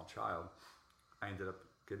with a small child. I ended up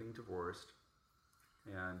getting divorced,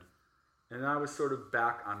 and I was sort of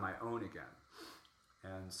back on my own again.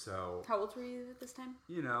 And so... How old were you at this time?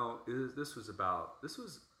 You know, this was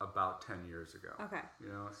about 10 years ago. Okay. You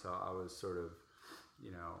know, so I was sort of,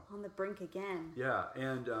 you know... On the brink again. Yeah,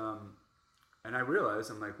 and I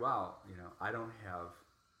realized, I'm like, wow, you know, I don't have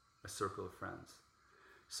a circle of friends.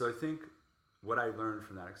 So I think what I learned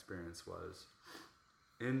from that experience was,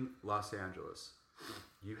 in Los Angeles,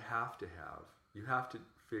 you have to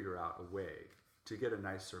figure out a way to get a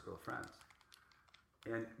nice circle of friends.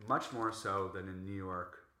 And much more so than in New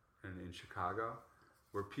York and in Chicago,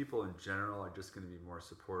 where people in general are just going to be more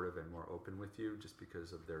supportive and more open with you just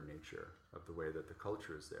because of their nature, of the way that the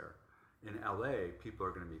culture is there. In LA, people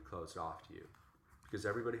are going to be closed off to you because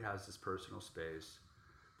everybody has this personal space.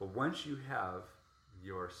 But once you have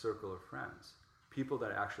your circle of friends, people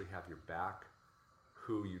that actually have your back,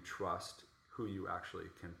 who you trust, who you actually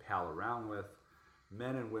can pal around with,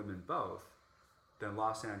 men and women both, then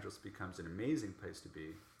Los Angeles becomes an amazing place to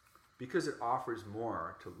be because it offers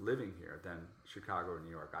more to living here than Chicago or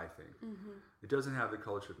New York, I think. Mm-hmm. It doesn't have the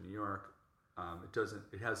culture of New York.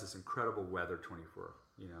 It has this incredible weather 24,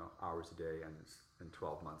 you know, hours a day and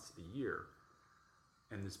 12 months a year.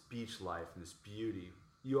 And this beach life and this beauty.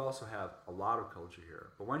 You also have a lot of culture here.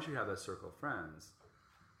 But once you have that circle of friends,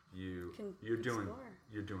 you're doing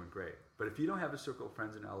great. But if you don't have a circle of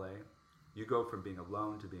friends in LA, You go from being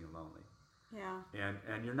alone to being lonely. Yeah.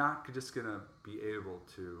 And you're not just going to be able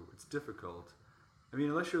to, it's difficult. I mean,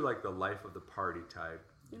 unless you're like the life of the party type,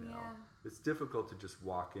 you know, it's difficult to just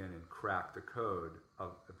walk in and crack the code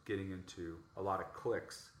of getting into a lot of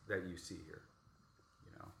cliques that you see here.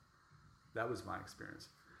 You know, that was my experience.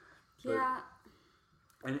 But, Yeah.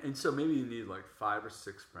 And so maybe you need like 5 or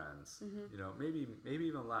 6 friends, you know, maybe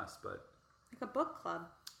even less, but. Like a book club.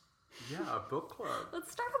 Yeah, a book club.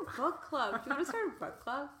 Let's start a book club. Do you want to start a book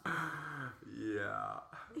club? Yeah.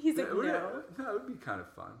 He's like, no. That would be kind of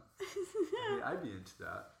fun. I mean, I'd be into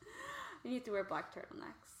that. And you have to wear black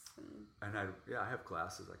turtlenecks. And I have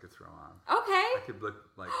glasses I could throw on. Okay. I could look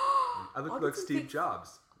like I look like Steve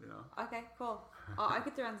Jobs, you know. Okay, cool. Oh, I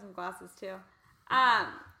could throw on some glasses too.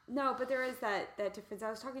 No, but there is that difference. I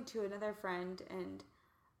was talking to another friend, and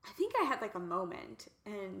I think I had like a moment,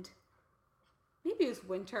 and maybe it was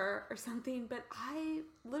winter or something, but I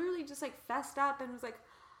literally just like fessed up and was like,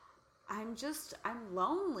 I'm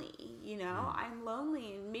lonely, you know, I'm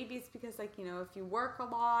lonely. And maybe it's because like, you know, if you work a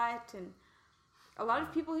lot, and a lot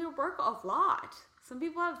of people here work a lot. Some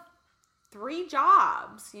people have 3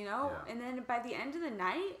 jobs, you know, and then by the end of the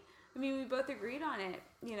night, I mean, we both agreed on it,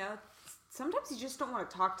 you know, sometimes you just don't want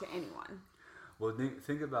to talk to anyone. Well,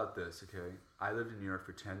 think about this, okay? I lived in New York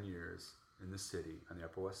for 10 years in the city on the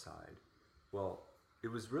Upper West Side. Well, it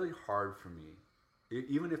was really hard for me.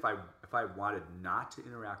 Even if I wanted not to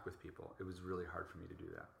interact with people, it was really hard for me to do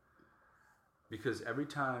that. Because every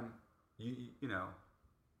time you know,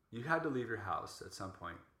 you had to leave your house at some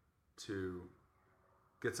point to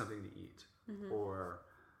get something to eat. Or,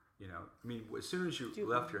 you know, I mean, as soon as you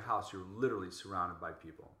left your house, you were literally surrounded by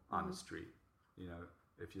people on the street. You know,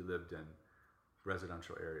 if you lived in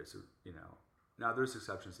residential areas, you know. Now, there's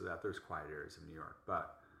exceptions to that. There's quiet areas of New York,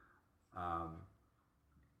 but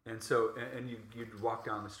and so you'd walk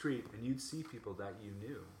down the street and you'd see people that you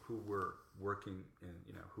knew who were working in,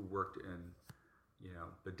 you know, who worked in, you know,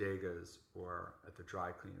 bodegas or at the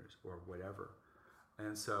dry cleaners or whatever.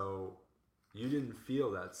 And so you didn't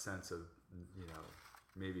feel that sense of, you know,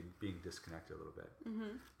 maybe being disconnected a little bit.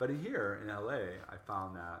 But here in LA, I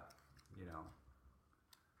found that, you know,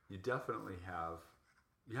 you definitely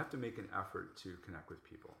have to make an effort to connect with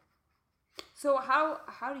people. So how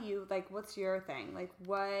do you, like, what's your thing? Like,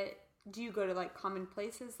 what, do you go to, like, common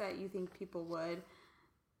places that you think people would,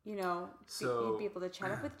 you know, you'd be able to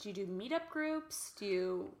chat up with? Do you do meetup groups? Do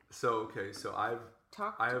you... So I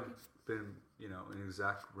have been, you know, an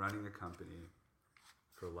exec running a company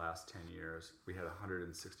for the last 10 years. We had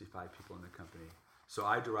 165 people in the company. So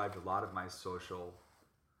I derived a lot of my social,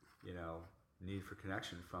 you know, need for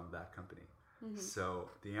connection from that company. So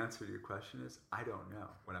the answer to your question is, I don't know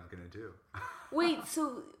what I'm going to do.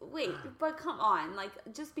 But come on. Like,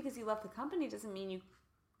 just because you left the company doesn't mean you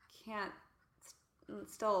can't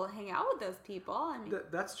still hang out with those people. I mean,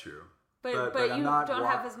 that's true. But you don't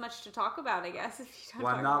have as much to talk about, I guess, if you don't.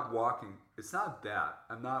 Well, I'm not walking. It's not that.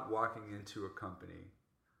 I'm not walking into a company.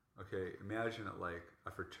 Okay, imagine it like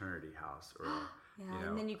a fraternity house or... Yeah, you know,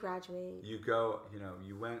 and then you graduate. You go, you know,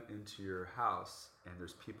 you went into your house and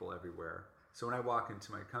there's people everywhere. So when I walk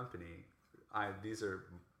into my company,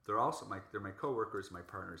 they're also my coworkers, my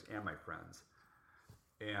partners, and my friends.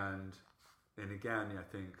 And again, I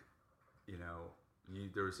think, you know,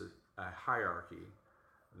 there's a hierarchy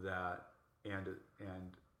that and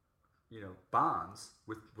you know, bonds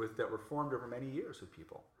with that were formed over many years with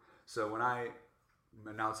people. So when I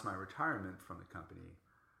announced my retirement from the company,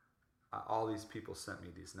 all these people sent me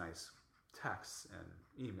these nice texts and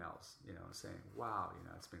emails, you know, saying, wow, you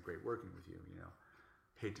know, it's been great working with you, you know,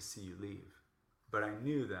 hate to see you leave. But I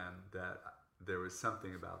knew then that there was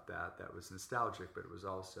something about that was nostalgic, but it was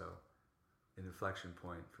also an inflection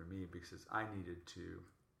point for me because I needed to,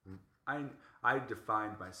 I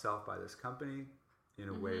defined myself by this company in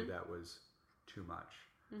a way that was too much.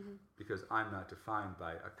 Because I'm not defined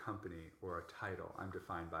by a company or a title. I'm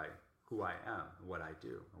defined by who I am, what I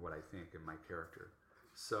do, and what I think, and my character.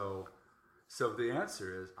 So the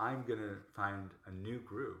answer is I'm going to find a new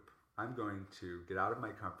group. I'm going to get out of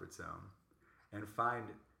my comfort zone and find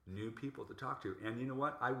new people to talk to. And you know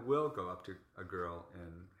what? I will go up to a girl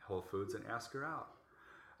in Whole Foods and ask her out.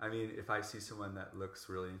 I mean, if I see someone that looks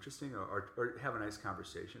really interesting or have a nice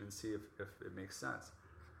conversation and see if it makes sense.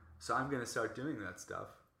 So I'm going to start doing that stuff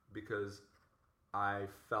because I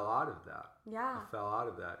fell out of that. Yeah. I fell out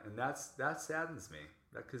of that. And that saddens me.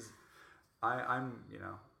 Because I'm, you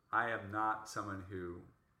know, I am not someone who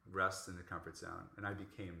rests in the comfort zone. And I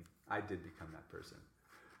did become that person.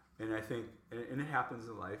 And I think, and it happens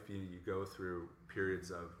in life, you go through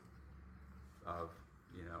periods of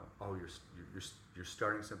oh, you're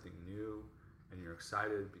starting something new, and you're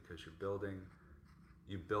excited because you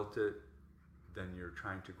built it, then you're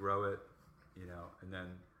trying to grow it, and then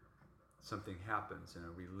something happens,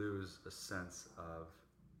 we lose a sense of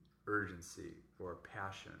urgency or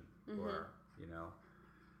passion, or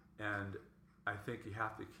and I think you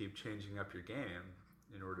have to keep changing up your game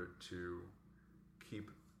in order to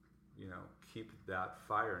keep that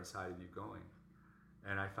fire inside of you going.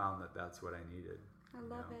 And I found that that's what I needed. I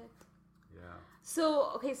love it. Yeah.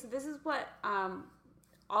 So this is what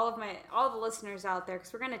all the listeners out there,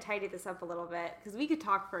 because we're going to tidy this up a little bit, because we could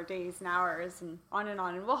talk for days and hours and on,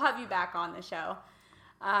 and we'll have you back on the show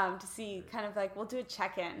to see kind of like, we'll do a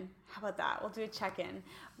check-in. How about that? We'll do a check-in.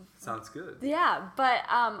 Sounds good. Yeah,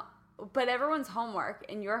 but everyone's homework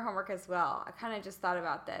and your homework as well. I kind of just thought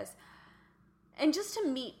about this. And just to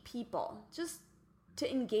meet people, just to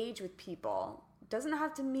engage with people, doesn't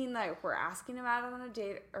have to mean like we're asking them out on a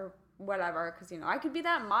date or whatever, because I could be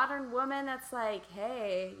that modern woman that's like,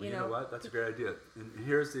 hey, you know what? That's a great idea. And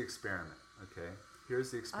here's the experiment. Okay,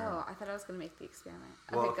 here's the experiment. Oh, I thought I was going to make the experiment.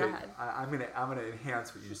 Well, okay, go ahead. I'm gonna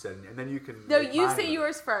enhance what you said, and then you can. No, you say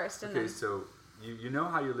yours first. And okay, then... so you know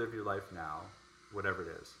how you live your life now, whatever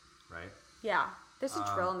it is, right? Yeah. There's a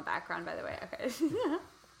drill in the background, by the way. Okay.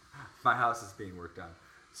 My house is being worked on.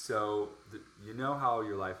 So you know how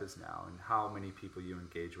your life is now and how many people you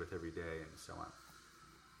engage with every day and so on.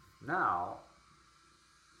 Now,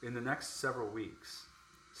 in the next several weeks,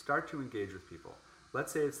 start to engage with people.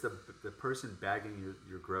 Let's say it's the person bagging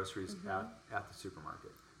your groceries at the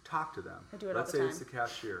supermarket. Talk to them. I do it Let's all the say it's the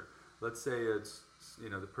cashier. Let's say it's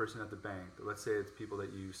the person at the bank. Let's say it's people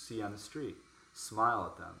that you see on the street.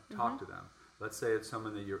 Smile at them. Talk to them. Let's say it's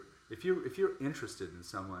someone that if you're interested in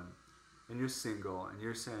someone and you're single and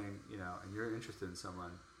you're saying, and you're interested in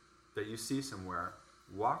someone that you see somewhere,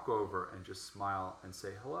 walk over and just smile and say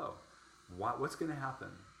hello. What's going to happen?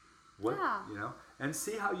 And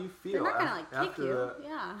see how you feel. They're not going to kick you.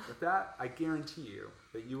 With that, I guarantee you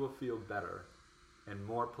that you will feel better and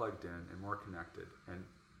more plugged in and more connected and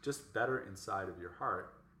just better inside of your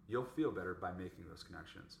heart. You'll feel better by making those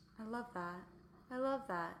connections. I love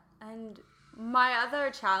that. And my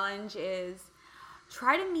other challenge is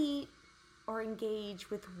try to meet or engage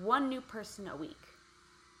with one new person a week.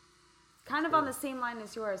 Kind of on the same line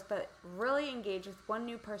as yours, but really engage with one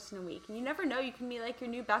new person a week. And you never know, you can meet like your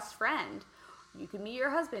new best friend. You can meet your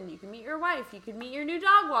husband. You can meet your wife. You could meet your new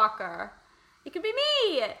dog walker. It could be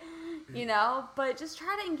me, But just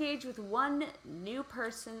try to engage with one new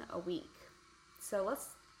person a week. So let's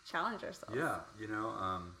challenge ourselves. Yeah, I don't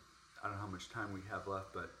know how much time we have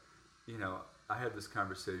left, but, I had this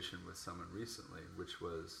conversation with someone recently, which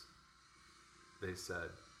was, they said,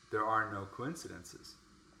 there are no coincidences.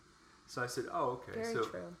 So I said, oh, okay. Very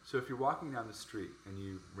true. So if you're walking down the street and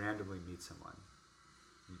you randomly meet someone,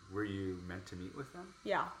 were you meant to meet with them?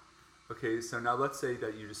 Yeah. Okay, so now let's say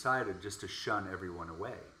that you decided just to shun everyone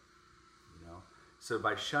away, So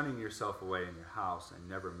by shunning yourself away in your house and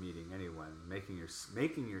never meeting anyone, making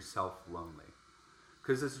yourself lonely.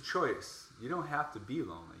 Because it's a choice. You don't have to be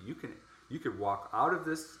lonely. You could walk out of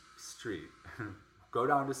this street, go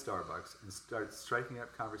down to Starbucks, and start striking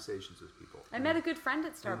up conversations with people. I met a good friend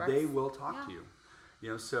at Starbucks. And they will talk to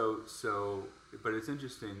you. So, but it's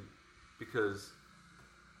interesting because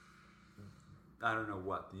I don't know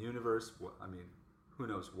what, the universe, who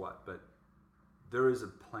knows what, but there is a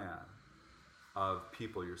plan of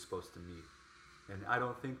people you're supposed to meet. And I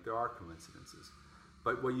don't think there are coincidences.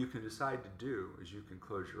 But what you can decide to do is you can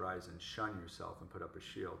close your eyes and shun yourself and put up a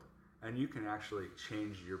shield. And you can actually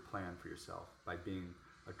change your plan for yourself by being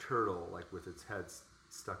a turtle, like with its head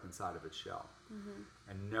stuck inside of its shell,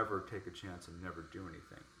 and never take a chance and never do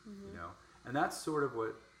anything, And that's sort of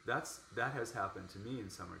that has happened to me in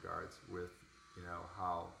some regards with,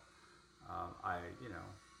 how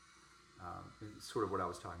sort of what I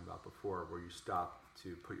was talking about before, where you stop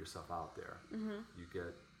to put yourself out there. You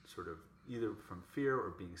get sort of either from fear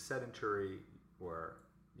or being sedentary or,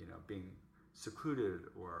 being secluded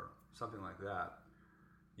or something like that.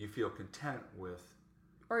 You feel content with,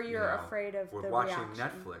 or you're afraid of the watching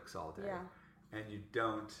reaction. Netflix all day, and you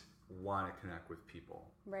don't want to connect with people.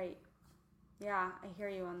 Right. Yeah, I hear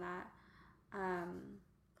you on that.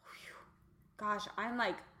 Gosh, I'm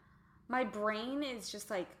like, my brain is just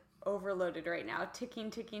like overloaded right now,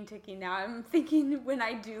 ticking. Now I'm thinking when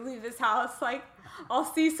I do leave this house, like I'll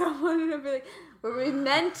see someone and I'll be like, were we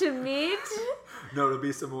meant to meet? No, it'll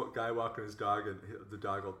be some guy walking his dog and the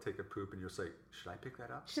dog will take a poop and you'll say, should I pick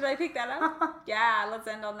that up? Yeah, let's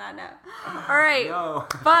end on that note. All right. No.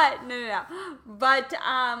 But no. But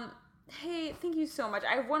Hey, thank you so much.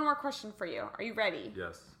 I have one more question for you. Are you ready?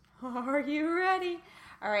 Yes. Are you ready?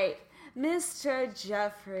 All right, Mr.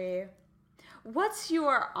 Jeffrey, what's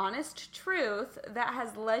your honest truth that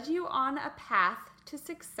has led you on a path to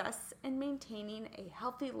success in maintaining a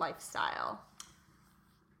healthy lifestyle?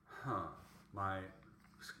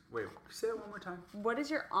 Wait, say that one more time. What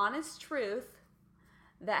is your honest truth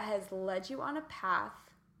that has led you on a path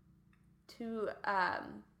to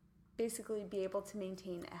basically be able to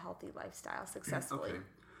maintain a healthy lifestyle successfully? Okay.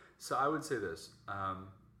 So I would say this.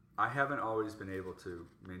 I haven't always been able to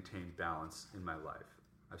maintain balance in my life.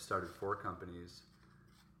 I've started 4 companies.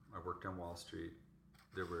 I worked on Wall Street.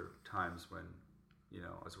 There were times when,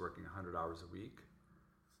 I was working 100 hours a week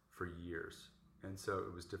for years. And so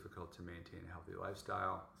it was difficult to maintain a healthy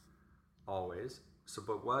lifestyle always. So,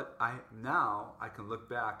 but now I can look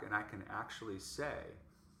back and I can actually say,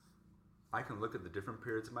 I can look at the different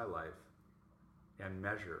periods of my life and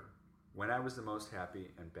measure when I was the most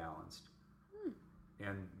happy and balanced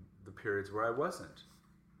and the periods where I wasn't.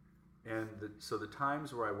 And so the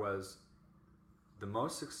times where I was the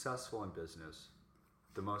most successful in business,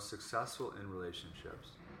 the most successful in relationships,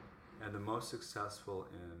 and the most successful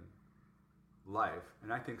in life.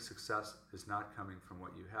 And I think success is not coming from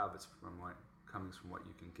what you have, it's coming from what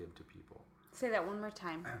you can give to people. Say that one more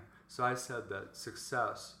time. So I said that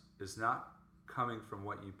success is not coming from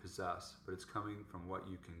what you possess, but it's coming from what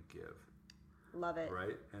you can give. Love it.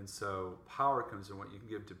 Right? And so power comes from what you can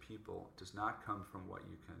give to people. It does not come from what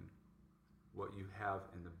you have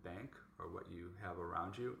in the bank or what you have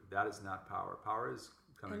around you. That is not power. Power is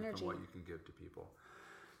coming Energy. from what you can give to people.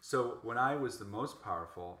 So when I was the most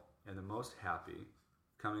powerful and the most happy,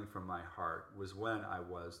 coming from my heart, was when I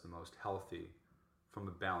was the most healthy from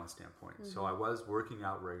a balance standpoint. Mm-hmm. So I was working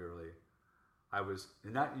out regularly.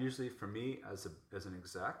 And that usually for me as an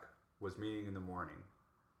exec was meeting in the morning.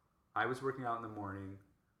 I was working out in the morning.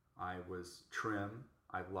 I was trim.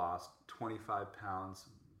 I lost 25 pounds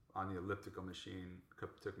on the elliptical machine. It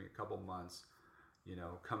took me a couple months,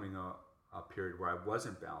 coming a period where I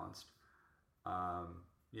wasn't balanced. I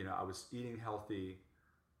was eating healthy,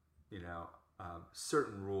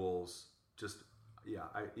 certain rules.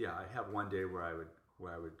 I have one day where I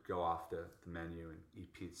would go off the menu and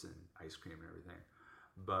eat pizza and ice cream and everything.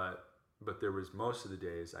 But there was most of the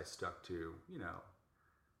days I stuck to,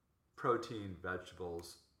 protein,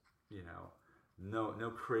 vegetables, no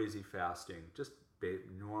crazy fasting, just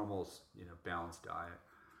normal, balanced diet.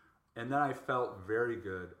 And then I felt very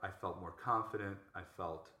good. I felt more confident. I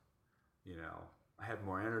felt, I had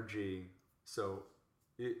more energy. So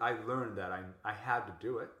I learned that I had to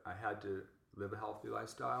do it. I had to live a healthy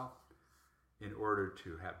lifestyle in order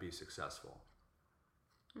to be successful.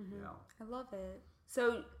 Mm-hmm. I love it.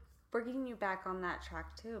 So we're getting you back on that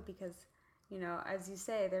track too, because, as you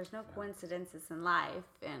say, there's no coincidences in life,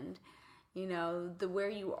 and, where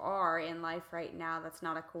you are in life right now, that's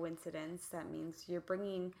not a coincidence. That means you're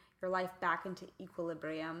bringing your life back into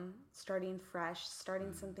equilibrium, starting fresh,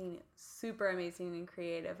 starting something super amazing and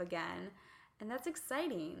creative again. And that's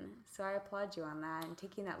exciting. So I applaud you on that and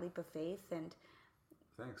taking that leap of faith. And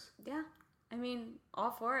thanks. Yeah.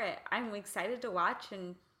 All for it. I'm excited to watch,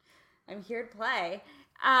 and I'm here to play.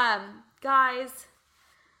 Guys,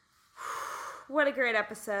 what a great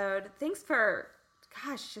episode. Thanks for,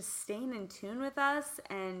 just staying in tune with us.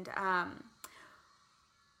 And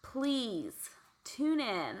please tune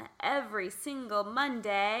in every single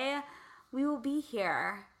Monday. We will be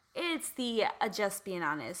here. It's the Just Being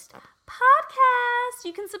Honest podcast.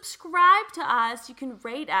 You can subscribe to us. You can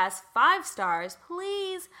rate us 5 stars,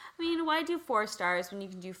 please. Why do 4 stars when you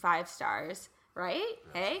can do 5 stars, right?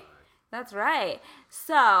 That's right.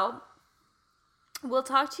 So we'll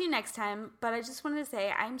talk to you next time, but I just wanted to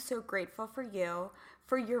say I'm so grateful for you,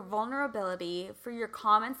 for your vulnerability, for your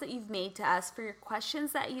comments that you've made to us, for your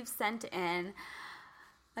questions that you've sent in.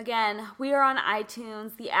 Again, we are on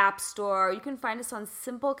iTunes, the App Store. You can find us on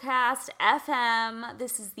Simplecast FM.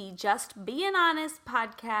 This is the Just Being Honest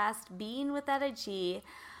podcast, being without a G.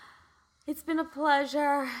 It's been a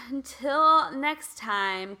pleasure. Until next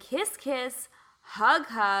time, kiss, kiss, hug,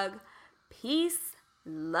 hug, peace,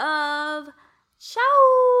 love, ciao.